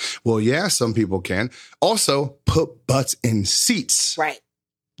are like, well, yeah, some people can. Also, put butts in seats. Right.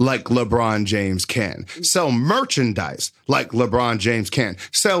 Like LeBron James can. Sell merchandise like LeBron James can.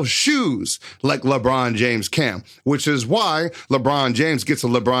 Sell shoes like LeBron James can, which is why LeBron James gets a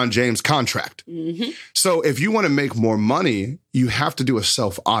LeBron James contract. Mm-hmm. So if you want to make more money, you have to do a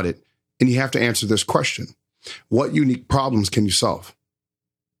self-audit and you have to answer this question. What unique problems can you solve?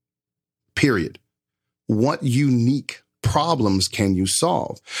 Period. What unique problems can you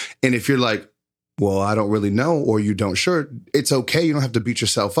solve? And if you're like, well, I don't really know, or you don't sure, it's okay. You don't have to beat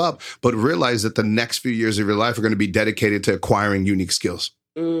yourself up, but realize that the next few years of your life are going to be dedicated to acquiring unique skills.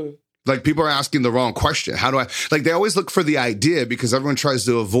 Like people are asking the wrong question. How do I, like they always look for the idea because everyone tries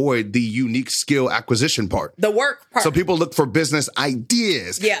to avoid the unique skill acquisition part. The work part. So people look for business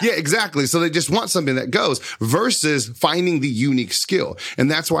ideas. Yeah, exactly. So they just want something that goes versus finding the unique skill. And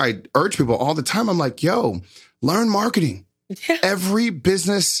that's why I urge people all the time. I'm like, yo, learn marketing. Yeah. Every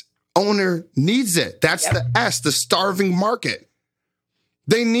business owner needs it. That's the S, the starving market.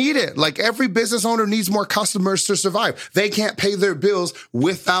 They need it. Like every business owner needs more customers to survive. They can't pay their bills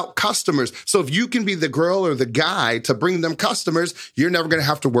without customers. So if you can be the girl or the guy to bring them customers, you're never going to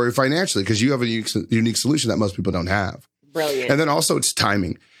have to worry financially because you have a unique solution that most people don't have. Brilliant. And then also it's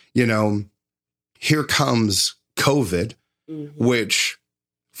timing. You know, here comes COVID, which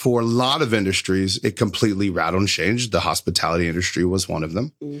for a lot of industries, it completely rattled and changed. The hospitality industry was one of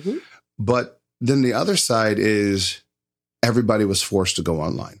them. Mm-hmm. But then the other side is everybody was forced to go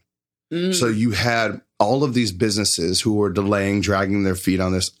online. So you had all of these businesses who were delaying, dragging their feet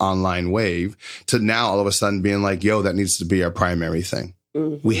on this online wave to now all of a sudden being like, yo, that needs to be our primary thing.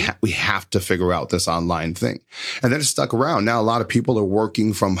 We have to figure out this online thing. And then it stuck around. Now, a lot of people are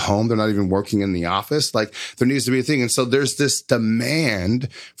working from home. They're not even working in the office. Like there needs to be a thing. And so there's this demand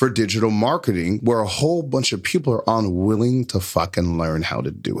for digital marketing where a whole bunch of people are unwilling to fucking learn how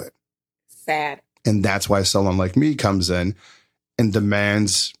to do it. Sad. And that's why someone like me comes in and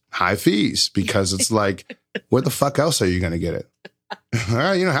demands high fees because it's like, where the fuck else are you going to get it? All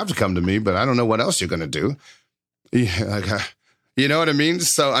right, you don't have to come to me, but I don't know what else you're going to do. Yeah, like, you know what I mean?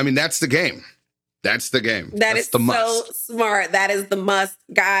 So, I mean, that's the game. That's the game. That's the must. So smart. That is the must.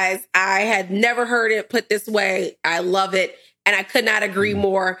 Guys, I had never heard it put this way. I love it. And I could not agree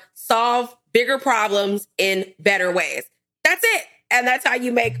more. Solve bigger problems in better ways. That's it. And that's how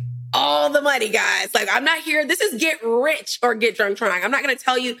you make all the money, guys. Like, I'm not here. This is get rich or get drunk trying. I'm not going to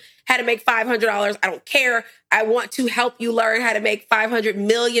tell you how to make $500. I don't care. I want to help you learn how to make $500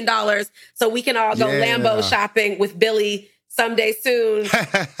 million so we can all go Lambo shopping with Billy someday soon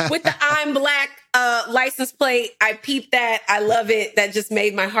with the I'm Black license plate. I peeped that. I love it. That just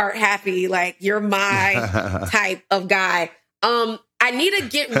made my heart happy. Like, you're my type of guy. I need a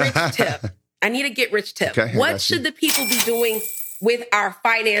get rich tip. Okay, what should the people be doing with our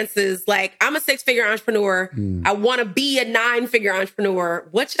finances? Like, I'm a 6-figure entrepreneur. I want to be a 9-figure entrepreneur.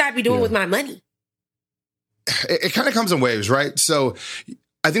 What should I be doing with my money? It kind of comes in waves, right? So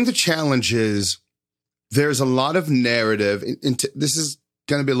I think the challenge is there's a lot of narrative. This is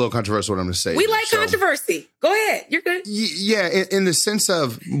going to be a little controversial what I'm going to say. We like controversy. Go ahead. You're good. Yeah. In the sense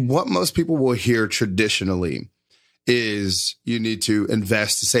of what most people will hear traditionally is you need to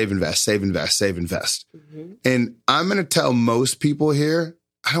invest, save, invest. And I'm going to tell most people here,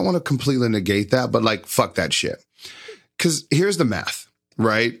 I don't want to completely negate that, but like, fuck that shit. Because here's the math,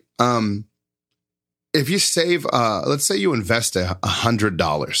 right? If you save, let's say you invest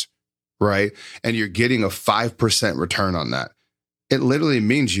 $100, right? And you're getting a 5% return on that. It literally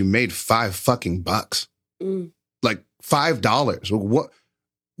means you made $5 fucking bucks. Like $5.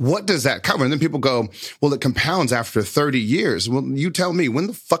 What does that cover? And then people go, well, it compounds after 30 years. Well, you tell me, when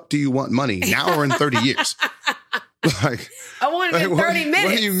the fuck do you want money? Now or in 30 years? Like, I want it in 30 minutes.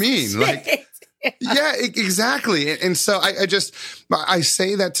 What do you mean? Shit. Like, yeah, exactly. And so I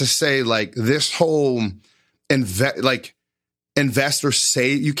say that to say, like, this whole invest or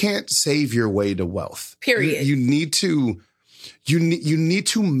save, you can't save your way to wealth. Period. You need to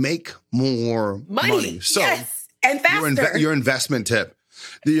make more money. So yes, and faster. Your investment tip.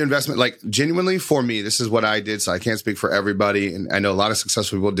 The investment, like, genuinely for me, this is what I did. So I can't speak for everybody. And I know a lot of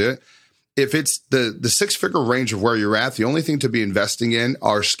successful people do it. if it's the 6-figure range of where you're at, the only thing to be investing in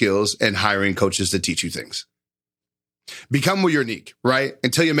are skills and hiring coaches to teach you things. Become more unique, right?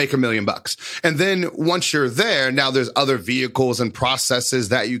 Until you make $1 million. And then once you're there, now there's other vehicles and processes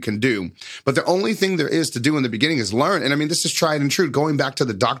that you can do. But the only thing there is to do in the beginning is learn. And I mean, this is tried and true, going back to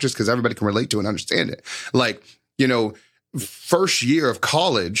the doctors, because everybody can relate to and understand it. Like, you know, first year of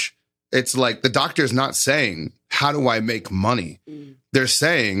college, it's like the doctor is not saying, how do I make money? They're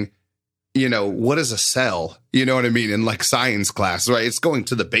saying, you know, what is a cell? You know what I mean? In like science class, right? It's going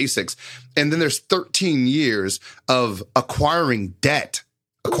to the basics. And then there's 13 years of acquiring debt,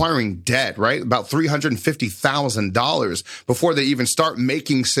 right? About $350,000 before they even start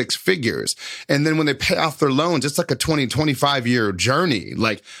making 6 figures. And then when they pay off their loans, it's like a 25 year journey.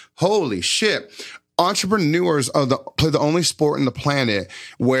 Like, holy shit. Entrepreneurs play the only sport in the planet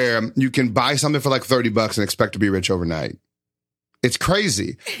where you can buy something for like $30 and expect to be rich overnight. It's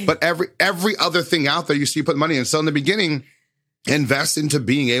crazy. But every other thing out there, you see, you put money in. So in the beginning, invest into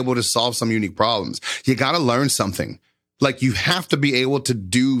being able to solve some unique problems. You got to learn something. Like, you have to be able to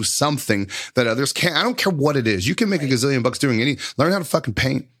do something that others can't. I don't care what it is. You can make a gazillion bucks doing learn how to fucking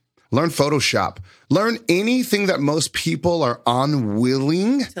paint, learn Photoshop, learn anything that most people are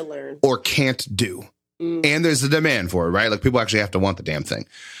unwilling to learn or can't do. And there's a demand for it, right? Like, people actually have to want the damn thing.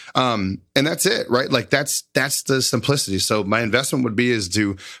 And that's it, right? Like, that's the simplicity. So my investment would be is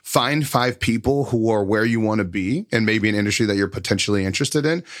to find 5 people who are where you want to be and maybe an industry that you're potentially interested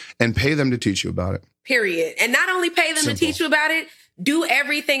in, and pay them to teach you about it. Period. And not only pay them to teach you about it, do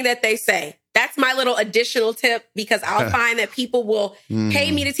everything that they say. That's my little additional tip, because I'll find that people will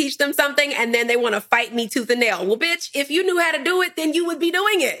pay me to teach them something and then they want to fight me tooth and nail. Well, bitch, if you knew how to do it, then you would be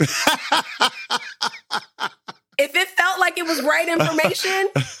doing it. If it felt like it was right information,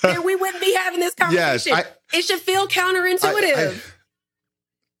 then we wouldn't be having this conversation. Yes, it should feel counterintuitive.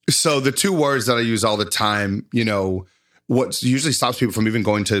 So the 2 words that I use all the time, you know, what usually stops people from even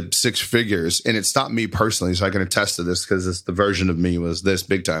going to 6 figures, and it stopped me personally, so I can attest to this because the version of me was this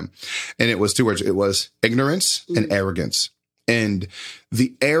big time. And it was 2 words. It was ignorance and arrogance. And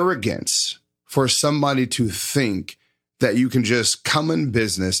the arrogance for somebody to think that you can just come in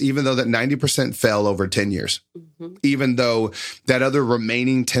business, even though that 90% fail over 10 years, even though that other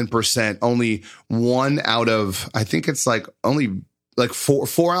remaining 10%, only 1 out of, I think it's like only like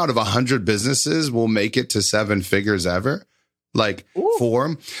 4 out of 100 businesses will make it to 7 figures ever. Like, ooh.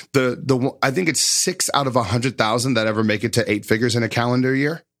 4, I think it's 6 out of 100,000 that ever make it to 8 figures in a calendar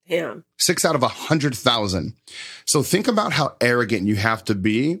year. Damn. 6 out of 100,000. So think about how arrogant you have to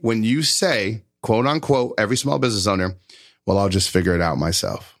be when you say, quote unquote, every small business owner, well, I'll just figure it out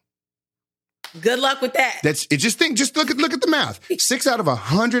myself. Good luck with that. That's it. Just look at the math. 6 out of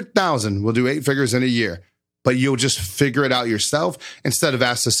 100,000 will do 8 figures in a year, but you'll just figure it out yourself instead of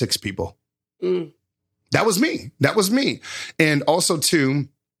ask the 6 people. That was me. And also too,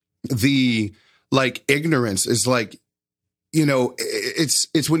 the like ignorance is like, you know,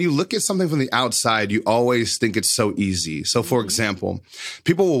 it's when you look at something from the outside, you always think it's so easy. So for example,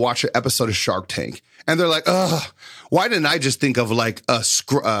 people will watch an episode of Shark Tank and they're like, why didn't I just think of like a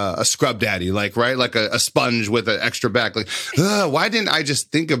scrub daddy, like, right? Like a sponge with an extra back. Like, why didn't I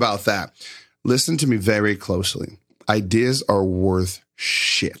just think about that? Listen to me very closely. Ideas are worth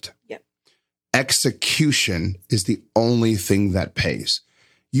shit. Yep. Execution is the only thing that pays.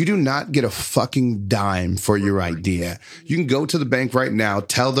 You do not get a fucking dime for your idea. You can go to the bank right now,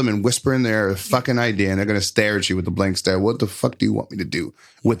 tell them and whisper in their fucking idea, and they're going to stare at you with a blank stare. What the fuck do you want me to do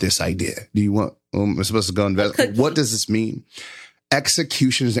with this idea? Do you want, I'm supposed to go invest? What does this mean?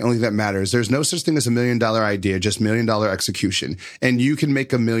 Execution is the only thing that matters. There's no such thing as $1 million idea, just $1 million execution. And you can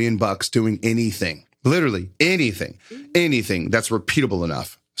make $1 million doing anything, literally anything that's repeatable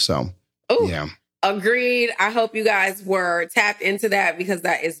enough. So, yeah. Agreed. I hope you guys were tapped into that because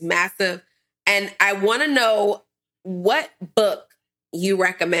that is massive. And I want to know what book you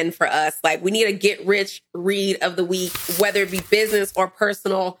recommend for us. Like, we need a get rich read of the week, whether it be business or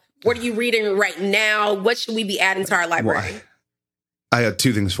personal. What are you reading right now? What should we be adding to our library? Well, I have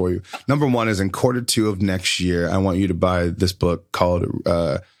 2 things for you. Number 1 is in Q2 of next year, I want you to buy this book called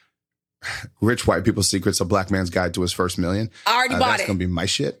Rich White People's Secrets, A Black Man's Guide to His First $1 Million. I already bought it. That's going to be my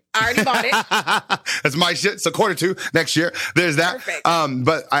shit. I already bought it. That's my shit. So Q2 next year, there's that. Perfect.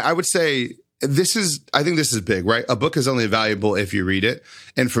 But I would say I think this is big, right? A book is only valuable if you read it.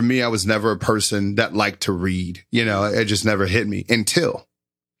 And for me, I was never a person that liked to read. You know, it just never hit me until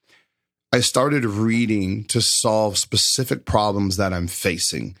I started reading to solve specific problems that I'm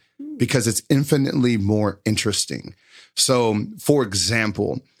facing because it's infinitely more interesting. So, for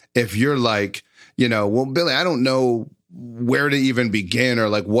example, if you're like, you know, well, Billy, I don't know where to even begin or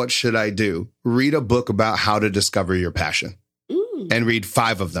like, what should I do? Read a book about how to discover your passion. And read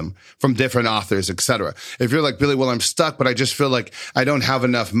 5 of them from different authors, etc. If you're like, Billy, well, I'm stuck, but I just feel like I don't have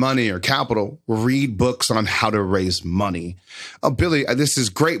enough money or capital, read books on how to raise money. Oh, Billy, this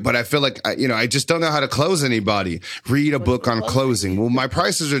is great, but I feel like, I just don't know how to close anybody. Read a book on closing. Well, my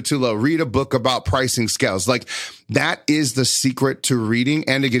prices are too low. Read a book about pricing scales. Like, that is the secret to reading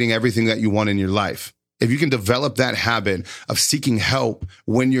and to getting everything that you want in your life. If you can develop that habit of seeking help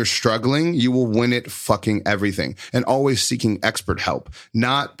when you're struggling, you will win at fucking everything. And always seeking expert help,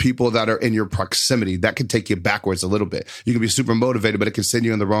 not people that are in your proximity. That could take you backwards a little bit. You can be super motivated, but it can send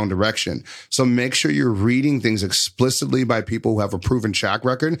you in the wrong direction. So make sure you're reading things explicitly by people who have a proven track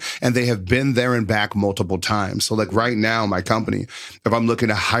record and they have been there and back multiple times. So like right now, my company, if I'm looking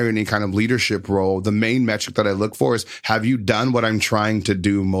to hire any kind of leadership role, the main metric that I look for is, have you done what I'm trying to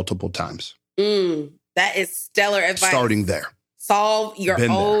do multiple times? That is stellar advice. Starting there. Solve your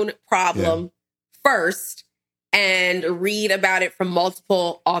own problem first and read about it from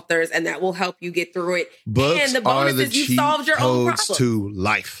multiple authors, and that will help you get through it. Books and the bonus is you solved your own problem. To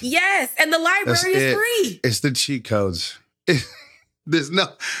life. Yes, and the library is free. It's the cheat codes. There's no,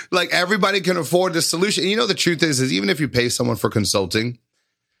 like, everybody can afford the solution. And the truth is even if you pay someone for consulting,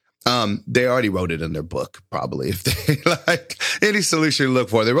 they already wrote it in their book, probably. If they like any solution you look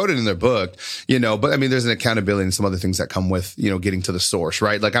for, they wrote it in their book, but I mean, there's an accountability and some other things that come with, getting to the source,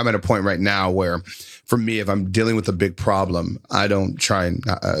 right? Like, I'm at a point right now where for me, if I'm dealing with a big problem, I don't try and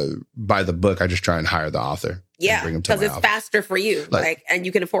buy the book. I just try and hire the author. Yeah, because it's faster for you, and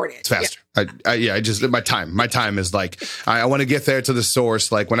you can afford it. It's faster. Yeah. I just, my time is like, I want to get there to the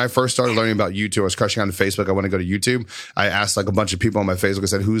source. Like, when I first started learning about YouTube, I was crushing on Facebook. I want to go to YouTube. I asked like a bunch of people on my Facebook. I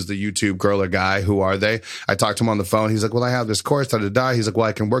said, who's the YouTube girl or guy? Who are they? I talked to him on the phone. He's like, well, I have this course. He's like, well,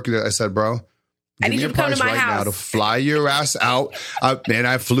 I can work it. I said, bro, I need you to come to my house now to fly your ass out. And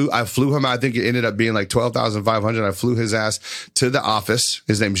I flew him. I think it ended up being like $12,500. I flew his ass to the office.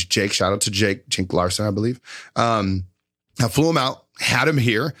 His name's Jake. Shout out to Jake Larson, I believe. I flew him out, had him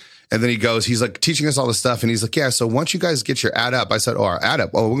here. And then he's like teaching us all this stuff. And he's like, yeah, so once you guys get your ad up, I said, our ad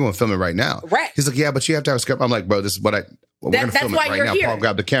up. Oh, we're going to film it right now. Right. He's like, yeah, but you have to have a script. I'm like, bro, this is what we're going to film it right now. Paul,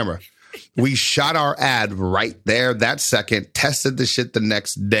 grab the camera. We shot our ad right there that second, tested the shit the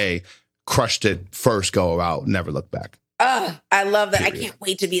next day. Crushed it first go out, never look back. I love that. Period. I can't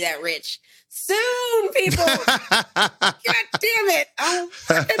wait to be that rich soon, people. God damn it. I'm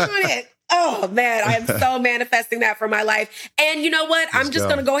working on it. Oh, man, I am so manifesting that for my life. And you know what? I'm just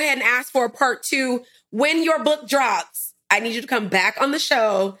going to go ahead and ask for a part 2. When your book drops, I need you to come back on the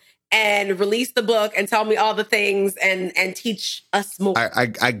show and release the book and tell me all the things and teach us more.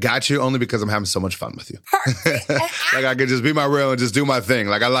 I got you only because I'm having so much fun with you. Perfect. Like, I could just be my real and just do my thing.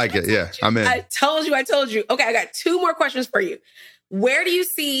 Like, I like it. Yeah, I'm in. I told you. Okay, I got 2 more questions for you. Where do you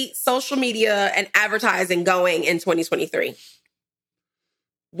see social media and advertising going in 2023?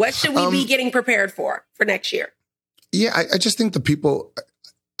 What should we be getting prepared for next year? Yeah, I just think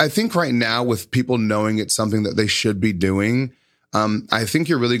I think right now with people knowing it's something that they should be doing, I think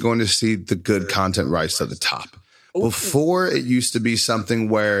you're really going to see the good content rise to the top. Ooh. Before, it used to be something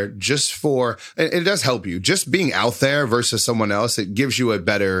where it does help you. Just being out there versus someone else, it gives you a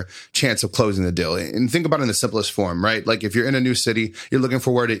better chance of closing the deal. And think about it in the simplest form, right? Like, if you're in a new city, you're looking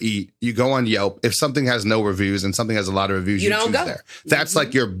for where to eat, you go on Yelp. If something has no reviews and something has a lot of reviews, you choose there. That's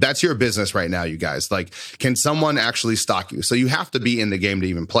like that's your business right now, you guys. Like, can someone actually stock you? So you have to be in the game to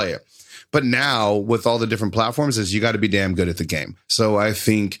even play it. But now with all the different platforms, you got to be damn good at the game. So I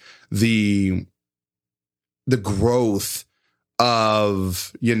think the growth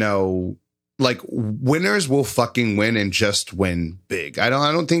of, like, winners will fucking win and just win big. I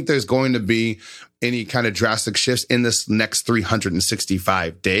don't think there's going to be any kind of drastic shifts in this next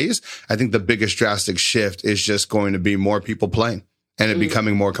 365 days. I think the biggest drastic shift is just going to be more people playing and it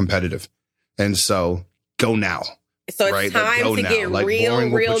becoming more competitive. And so go now. So it's time to get real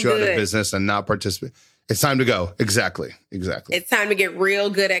put you good. Out of business and not participate. It's time to go. Exactly. It's time to get real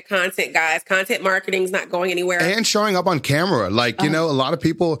good at content, guys. Content marketing is not going anywhere. And showing up on camera. Like, a lot of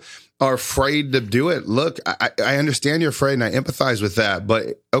people are afraid to do it. Look, I understand you're afraid and I empathize with that.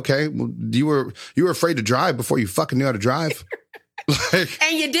 But okay, well, you were afraid to drive before you fucking knew how to drive. And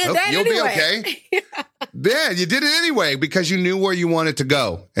you did that you'll anyway. Be okay. Yeah, you did it anyway because you knew where you wanted to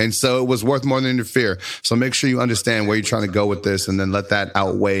go. And so it was worth more than your fear. So make sure you understand where you're trying to go with this and then let that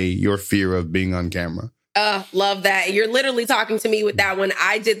outweigh your fear of being on camera. Love that. You're literally talking to me with that one.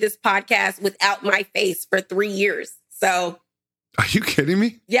 I did this podcast without my face for 3 years. So. Are you kidding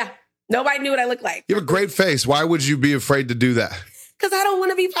me? Yeah. Nobody knew what I looked like. You have a great face. Why would you be afraid to do that? Because I don't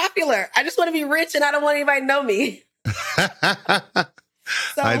want to be popular. I just want to be rich and I don't want anybody to know me.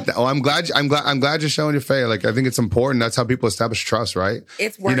 I'm glad you're showing your face. Like, I think it's important. That's how people establish trust, right?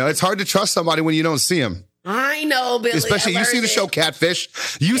 It's working. It's hard to trust somebody when you don't see them. I know, Billy. Especially you seen the show Catfish.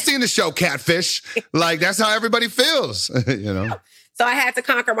 Seen the show Catfish. Like, that's how everybody feels, So I had to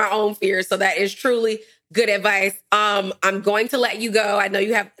conquer my own fears. So that is truly good advice. I'm going to let you go. I know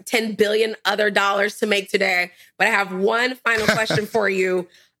you have $10 billion other dollars to make today, but I have one final question for you.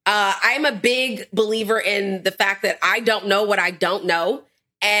 I'm a big believer in the fact that I don't know what I don't know,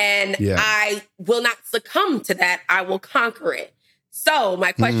 and I will not succumb to that. I will conquer it. So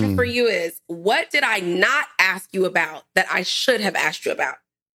my question for you is, what did I not ask you about that I should have asked you about?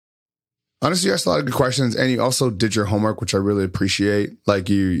 Honestly, you asked a lot of good questions, and you also did your homework, which I really appreciate. Like,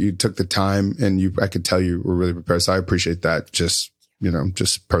 you took the time, and I could tell you were really prepared. So I appreciate that. Just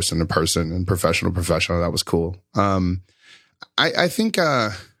person to person and professional to professional. That was cool. I think,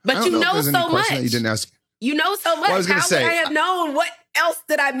 but you know so much. That you didn't ask. You know so much. Well, How would I have known? What else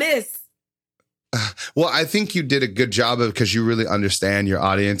did I miss? Well, I think you did a good job of, because you really understand your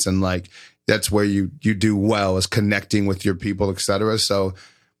audience, and like, that's where you do well, is connecting with your people, et cetera. So,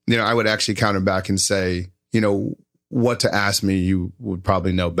 I would actually counter back and say, what to ask me, you would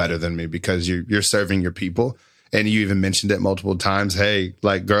probably know better than me, because you're serving your people. And you even mentioned it multiple times. Hey,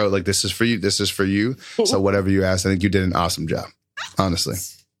 like, girl, like, this is for you. This is for you. So whatever you ask, I think you did an awesome job, honestly.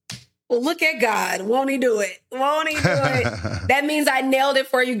 Well, look at God. Won't he do it? Won't he do it? That means I nailed it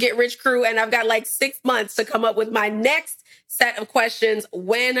for you, Get Rich Crew. And I've got like 6 months to come up with my next set of questions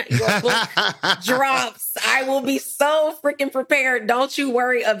when your book drops. I will be so freaking prepared. Don't you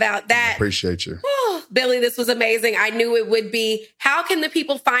worry about that. Appreciate you. Billy, this was amazing. I knew it would be. How can the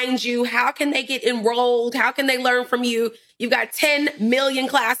people find you? How can they get enrolled? How can they learn from you? You've got 10 million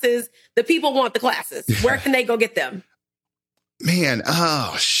classes. The people want the classes. Where can they go get them? Man,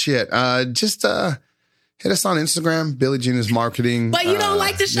 oh shit. Just hit us on Instagram, Billy Genius Marketing. But you don't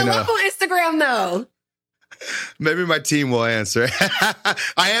like to show up on Instagram, though. Maybe my team will answer.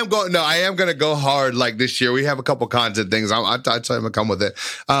 I am going to go hard like this year. We have a couple content things. I'll tell them to come with it.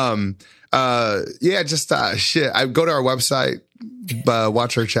 Shit. I go to our website,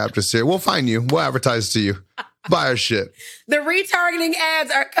 watch our chapters here. We'll find you. We'll advertise to you. Buy our shit. The retargeting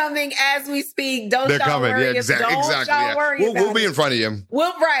ads are coming as we speak. They're coming. Worry. Yeah, exactly. We'll be in front of him.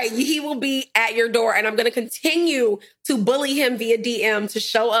 He will be at your door, and I'm going to continue to bully him via DM to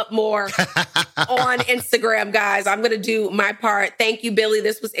show up more on Instagram, guys. I'm going to do my part. Thank you, Billy.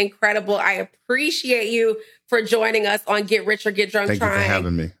 This was incredible. I appreciate you for joining us on Get Rich or Get Drunk Trying. Thank you for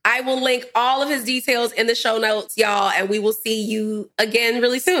having me. I will link all of his details in the show notes, y'all, and we will see you again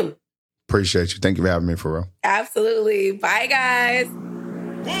really soon. Appreciate you. Thank you for having me, for real. Absolutely. Bye, guys.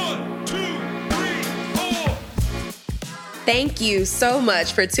 1, 2, 3, 4. Thank you so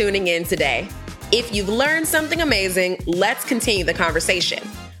much for tuning in today. If you've learned something amazing, let's continue the conversation.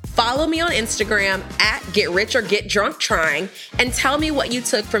 Follow me on Instagram at Get Rich or Get Drunk Trying and tell me what you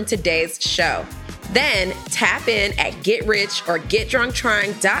took from today's show. Then tap in at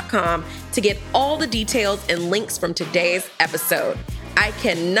GetRichOrGetDrunkTrying.com to get all the details and links from today's episode. I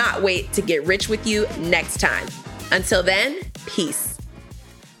cannot wait to get rich with you next time. Until then, peace.